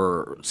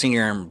for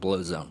Senior Airman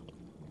Below Zone.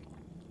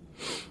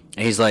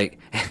 And he's like,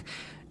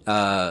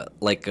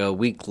 like a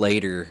week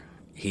later,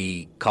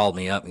 he called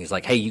me up and he's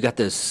like, hey, you got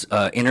this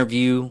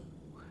interview,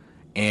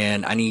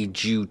 and I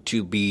need you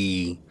to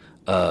be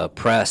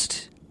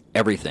pressed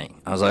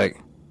everything. I was like,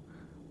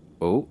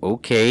 oh,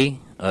 okay.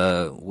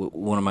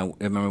 Am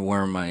I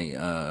wearing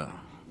my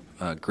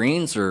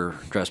greens or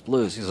dress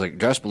blues? He's like,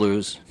 dress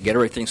blues, get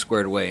everything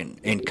squared away,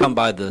 and come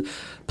by the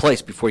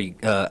place before you,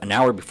 an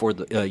hour before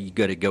you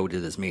got to go to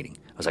this meeting.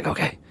 I was like,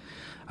 okay.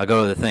 I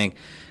go to the thing,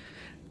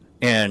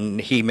 and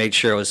he made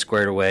sure it was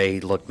squared away. He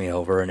looked me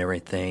over and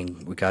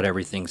everything. We got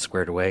everything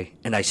squared away,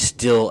 and I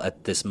still,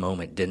 at this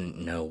moment, didn't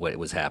know what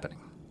was happening.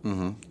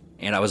 Mm-hmm.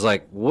 And I was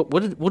like,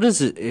 what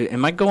is it?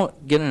 Am I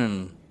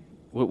getting...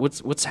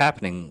 What's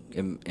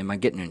happening? Am I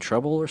getting in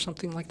trouble or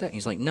something like that? And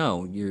he's like,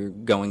 no, you're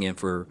going in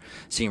for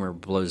Senior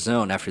Below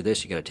Zone. After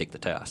this, you got to take the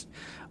test.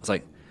 I was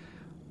like,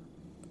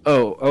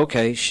 oh,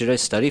 okay. Should I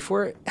study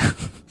for it?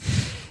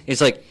 He's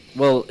like,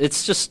 well,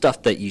 it's just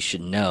stuff that you should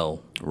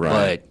know.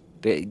 Right.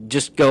 But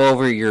just go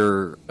over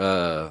your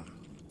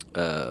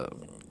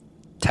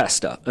test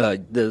stuff,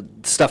 the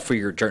stuff for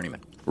your journeyman.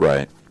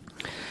 Right.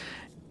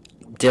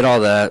 Did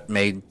all that,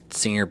 made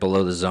Senior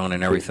Below the Zone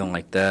and everything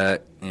like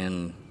that,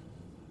 and...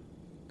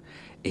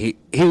 He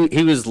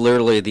was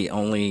literally the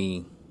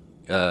only.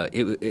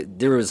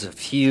 There was a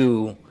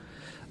few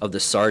of the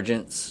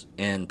sergeants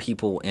and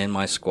people in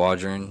my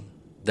squadron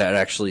that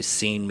actually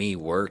seen me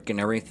work and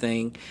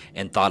everything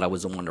and thought I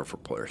was a wonderful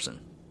person.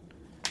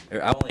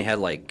 I only had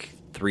like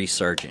 3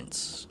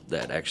 sergeants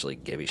that actually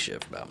gave a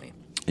shit about me.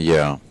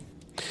 Yeah,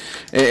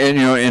 and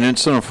you know, and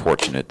it's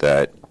unfortunate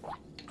that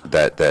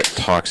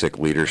toxic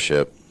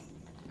leadership,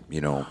 you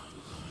know,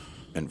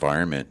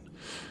 environment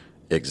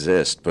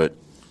exists, but.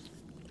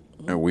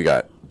 We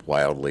got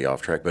wildly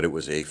off track, but it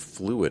was a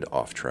fluid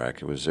off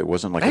track. It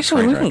wasn't like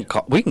actually a train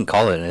wreck. We can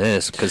call it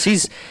this because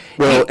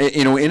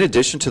you know, in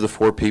addition to the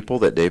 4 people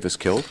that Davis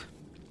killed,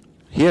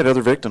 he had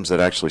other victims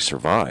that actually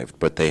survived,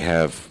 but they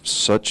have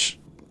such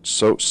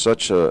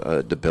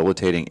a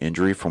debilitating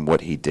injury from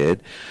what he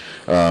did.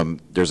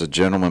 There's a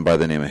gentleman by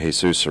the name of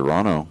Jesus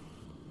Serrano.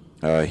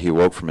 He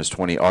woke from his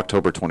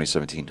October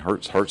 2017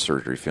 heart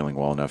surgery, feeling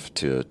well enough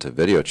to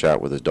video chat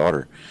with his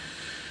daughter.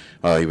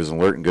 He was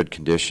alert and good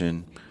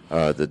condition.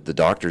 The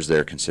doctors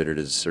there considered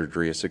his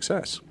surgery a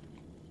success.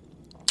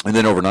 And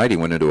then overnight he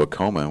went into a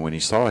coma. And when he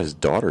saw his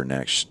daughter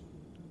next,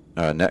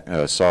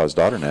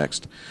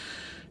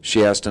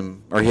 he asked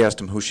him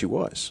who she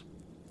was.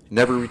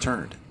 Never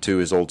returned to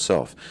his old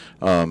self.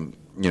 You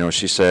know,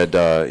 she said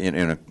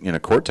in a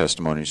court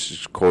testimony,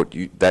 she's, quote,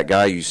 that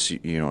guy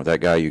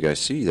you guys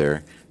see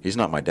there, he's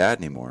not my dad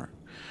anymore.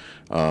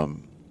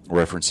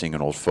 Referencing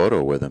an old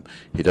photo with him.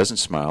 He doesn't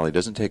smile. He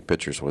doesn't take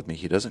pictures with me.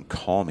 He doesn't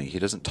call me. He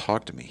doesn't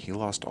talk to me. He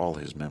lost all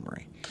his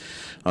memory.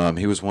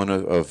 He was one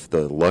of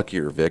the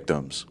luckier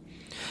victims.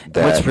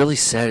 What's really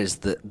sad is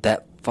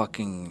that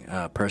fucking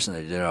person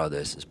that did all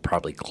this is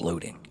probably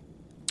gloating.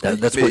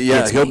 That's what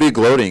he'll be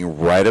gloating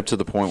right up to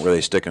the point where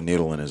they stick a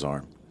needle in his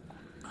arm.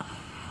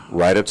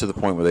 Right up to the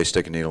point where they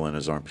stick a needle in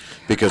his arm.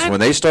 Because when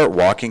they start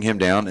walking him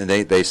down and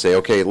they say,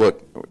 okay,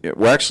 look,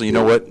 well, actually, you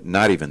know what?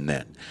 Not even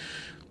then.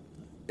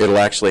 It'll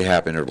actually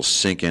happen. It'll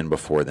sink in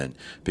before then,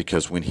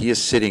 because when he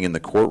is sitting in the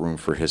courtroom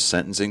for his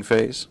sentencing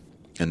phase,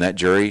 and that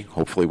jury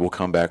hopefully will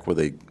come back with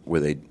a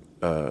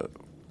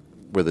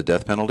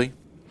death penalty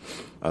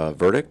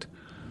verdict,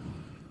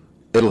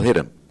 it'll hit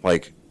him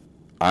like,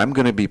 I'm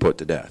going to be put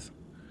to death.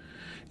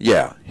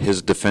 Yeah,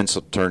 his defense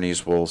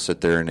attorneys will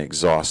sit there and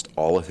exhaust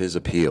all of his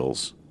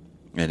appeals,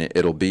 and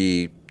it'll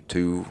be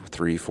 2,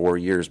 3, 4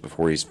 years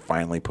before he's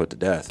finally put to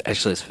death.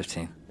 Actually, it's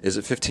 15. Is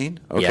it 15?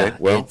 Okay, yeah,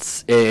 well,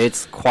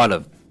 it's quite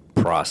a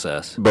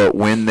process. But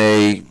when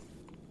they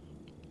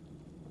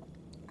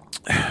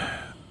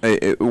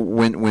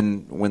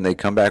when they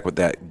come back with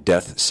that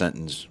death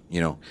sentence, you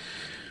know,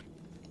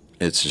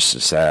 it's just a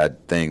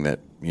sad thing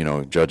that, you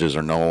know, judges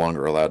are no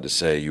longer allowed to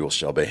say you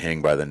shall be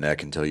hanged by the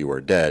neck until you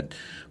are dead,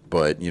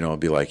 but, you know, it'd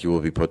be like you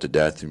will be put to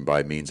death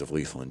by means of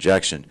lethal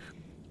injection.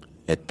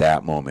 at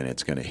that moment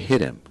it's going to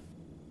hit him.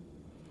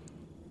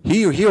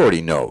 He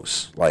already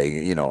knows. Like,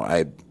 you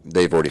know,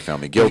 they've already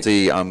found me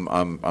guilty.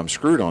 I'm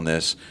screwed on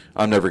this.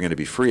 I'm never going to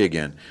be free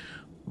again.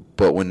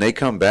 But when they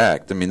come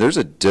back, I mean, there's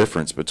a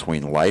difference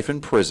between life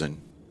in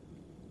prison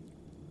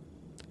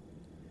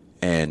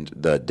and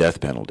the death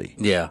penalty.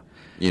 Yeah.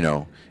 You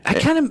know,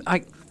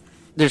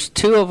 there's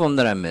two of them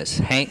that I miss.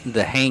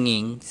 The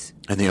hangings.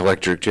 And the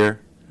electric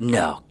chair?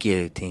 No,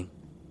 guillotine.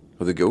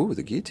 Oh, the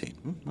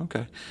guillotine.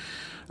 Okay.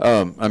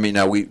 I mean,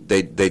 now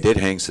they did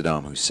hang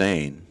Saddam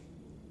Hussein.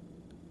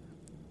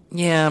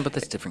 Yeah, but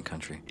that's a different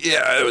country.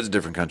 Yeah, it was a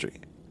different country.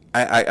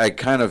 I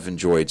kind of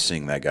enjoyed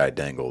seeing that guy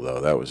dangle,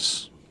 though. That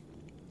was...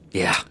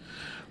 Yeah.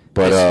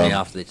 But pissed me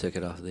off they took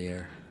it off the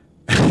air.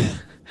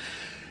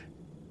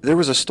 There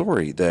was a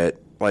story that,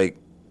 like,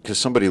 because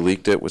somebody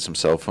leaked it with some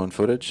cell phone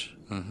footage,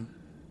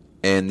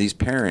 and these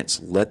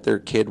parents let their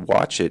kid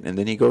watch it, and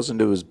then he goes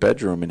into his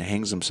bedroom and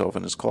hangs himself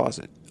in his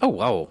closet. Oh,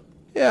 wow.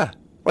 Yeah.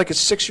 Like a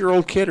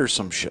 6-year-old kid or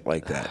some shit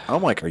like that.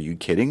 I'm like, are you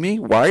kidding me?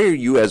 Why are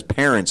you, as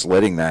parents,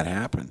 letting that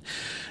happen?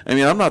 I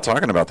mean, I'm not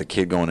talking about the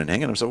kid going and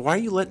hanging himself. Why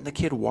are you letting the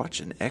kid watch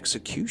an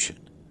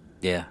execution?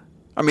 Yeah.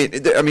 I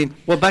mean,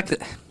 well, back in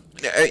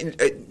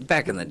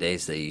the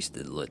days, they used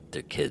to let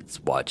their kids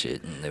watch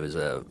it, and there was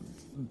a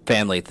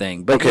family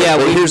thing. But okay, yeah,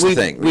 but here's the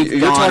thing: you're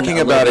talking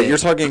about it. You're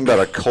talking about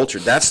a culture.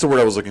 That's the word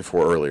I was looking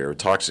for earlier: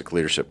 toxic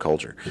leadership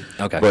culture.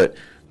 Okay, but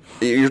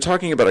you're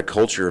talking about a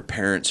culture of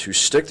parents who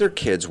stick their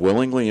kids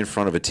willingly in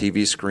front of a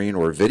TV screen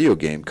or a video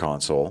game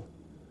console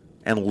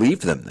and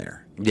leave them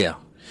there. Yeah,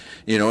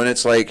 you know, and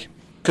it's like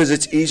because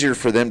it's easier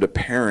for them to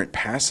parent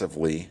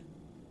passively.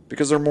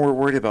 Because they're more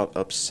worried about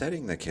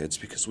upsetting the kids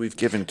because we've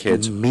given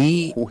kids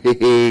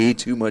way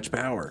too much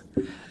power.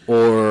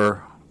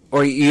 Or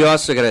you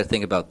also got to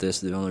think about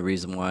this. The only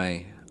reason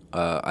why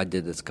I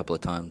did this a couple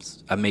of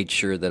times, I made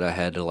sure that I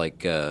had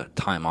to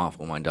time off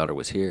when my daughter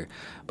was here,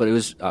 but it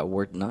was I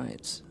worked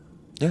nights.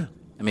 Yeah,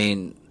 I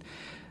mean,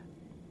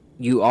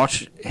 you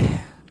always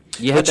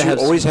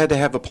had to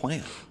have a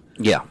plan.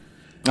 Yeah.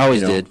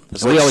 Always did.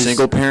 It's like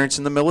single parents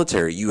in the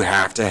military. You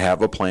have to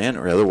have a plan,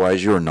 or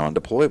otherwise you're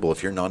non-deployable.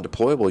 If you're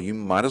non-deployable, you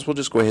might as well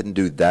just go ahead and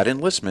do that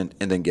enlistment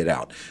and then get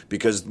out,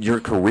 because your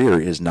career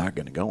is not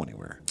going to go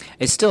anywhere.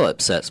 It still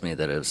upsets me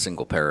that a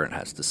single parent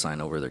has to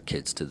sign over their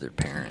kids to their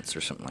parents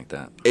or something like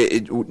that.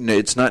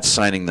 It's not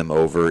signing them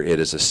over. It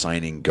is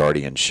assigning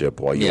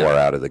guardianship while you are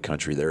out of the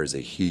country. There is a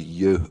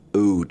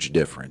huge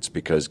difference,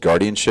 because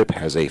guardianship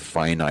has a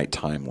finite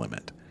time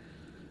limit.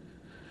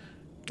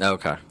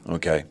 Okay.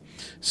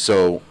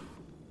 So,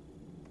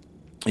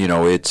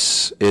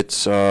 it's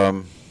it's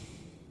a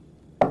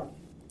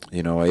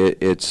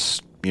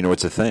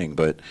thing,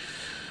 but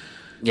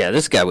yeah,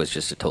 this guy was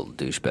just a total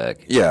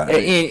douchebag. Yeah,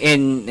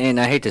 and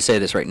I hate to say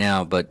this right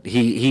now, but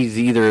it's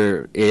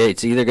either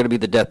going to be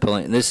the death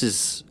penalty,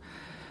 and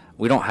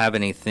we don't have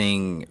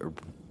anything.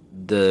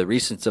 The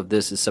recent of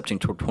this is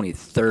September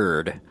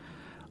 23rd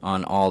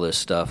on all this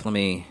stuff. Let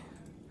me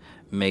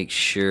make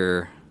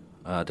sure.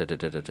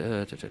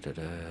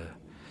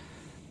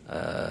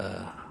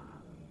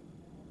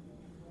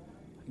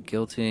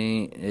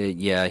 Guilty.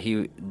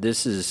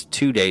 This is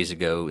 2 days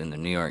ago in the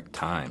New York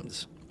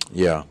Times.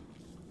 Yeah.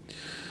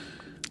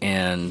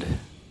 And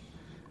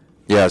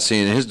yeah,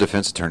 see, and his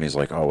defense attorney's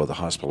like, oh, well, the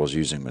hospital is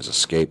using him as a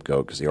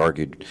scapegoat because he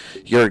argued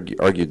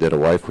that a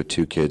wife with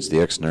 2 kids, the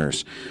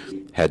ex-nurse,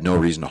 had no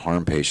reason to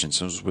harm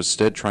patients and was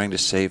instead trying to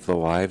save the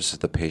lives of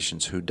the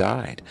patients who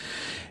died.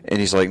 And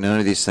he's like, none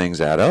of these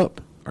things add up.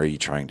 Are you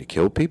trying to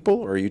kill people,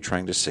 or are you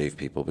trying to save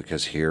people?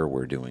 Because here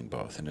we're doing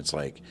both. And it's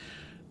like,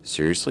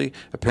 seriously?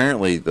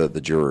 Apparently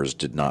the jurors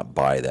did not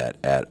buy that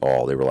at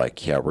all. They were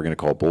like, yeah, we're going to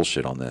call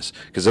bullshit on this.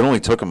 Because it only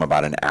took them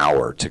about an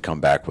hour to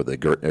come back with a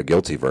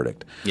guilty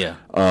verdict. Yeah.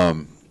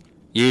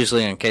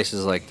 Usually in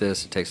cases like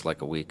this, it takes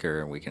like a week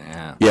or a week and a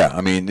half. Yeah, I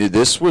mean,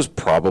 this was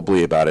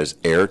probably about as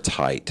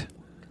airtight.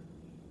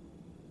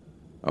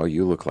 Oh,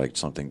 you look like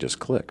something just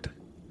clicked.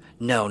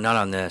 No, not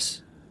on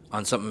this.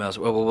 On something else.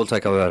 Well, we'll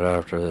talk about it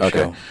after the show.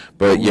 Okay.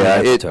 But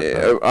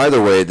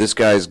either way, this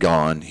guy's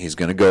gone. He's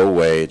going to go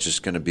away. It's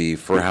just going to be,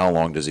 for how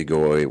long does he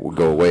go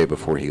away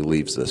before he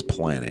leaves this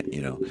planet,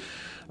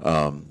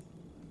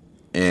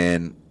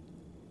 And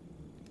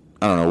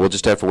I don't know. We'll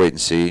just have to wait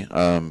and see.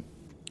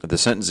 The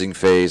sentencing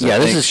phase, I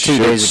think, this is 2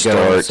 days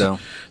ago. So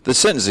the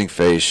sentencing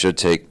phase should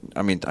take.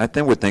 I mean, I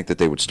would think that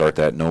they would start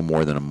that no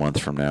more than a month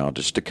from now,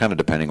 just to kind of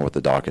depending on what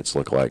the dockets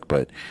look like.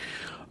 But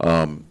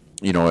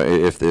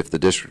if the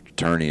district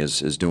attorney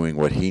is doing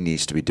what he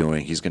needs to be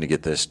doing, he's going to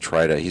get this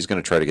he's going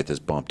to try to get this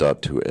bumped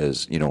up to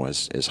as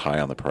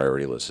high on the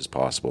priority list as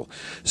possible,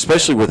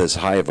 especially with as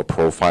high of a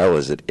profile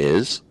as it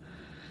is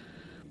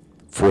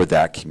for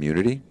that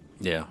community.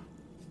 Yeah.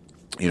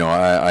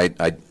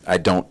 I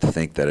don't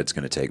think that it's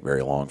going to take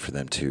very long for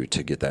them to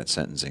get that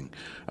sentencing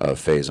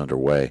phase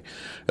underway,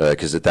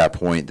 because at that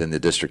point, then the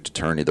district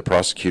attorney, the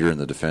prosecutor, and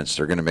the defense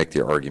are going to make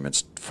the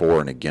arguments for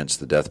and against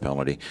the death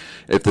penalty.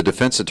 If the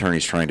defense attorney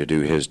is trying to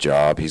do his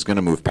job, he's going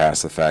to move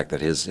past the fact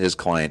that his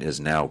client is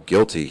now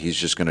guilty. He's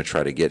just going to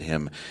try to get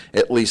him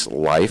at least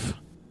life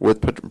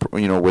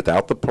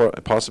without the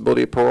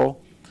possibility of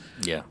parole.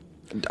 Yeah.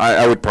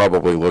 I would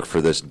probably look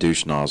for this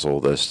douche nozzle,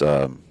 this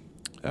what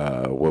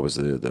was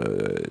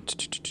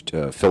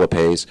Philip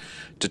Hayes,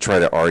 to try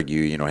to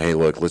argue, hey,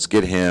 look, let's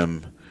get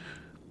him,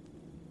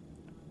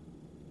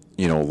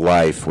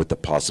 life with the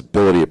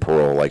possibility of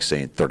parole, like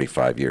saying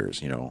 35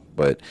 years,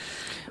 but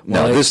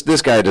no,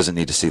 this guy doesn't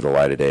need to see the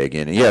light of day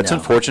again. Yeah, it's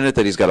unfortunate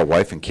that he's got a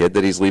wife and kid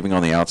that he's leaving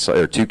on the outside,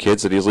 or 2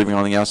 kids that he's leaving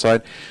on the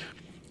outside,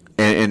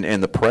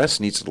 and the press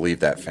needs to leave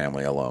that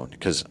family alone,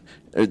 because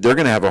they're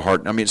going to have a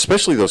hard. I mean,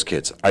 especially those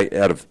kids.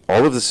 Out of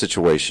all of the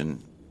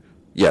situation,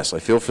 yes, I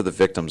feel for the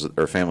victims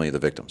or family of the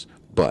victims,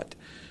 but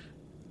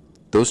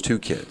those 2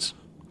 kids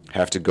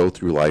have to go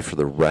through life for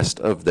the rest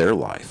of their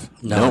life,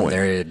 knowing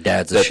their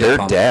dad's that their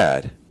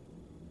dad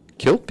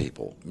killed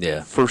people,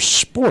 for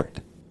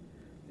sport.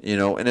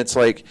 And it's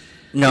like,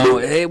 no,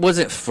 it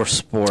wasn't for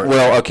sport.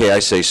 Well, okay, I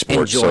say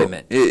sport,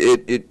 enjoyment. So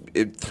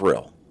it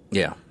thrill.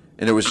 Yeah,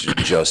 and it was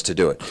just to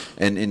do it.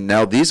 And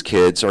now these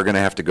kids are going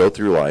to have to go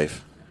through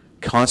life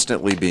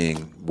constantly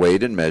being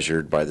weighed and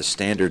measured by the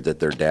standard that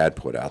their dad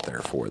put out there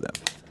for them.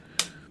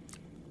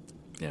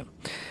 Yeah.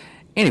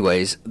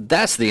 Anyways,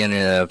 that's the end of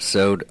the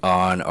episode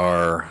on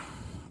our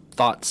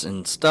thoughts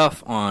and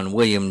stuff on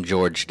William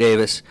George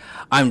Davis.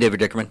 I'm David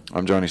Dickerman.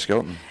 I'm Johnny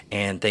Skelton.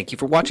 And thank you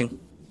for watching.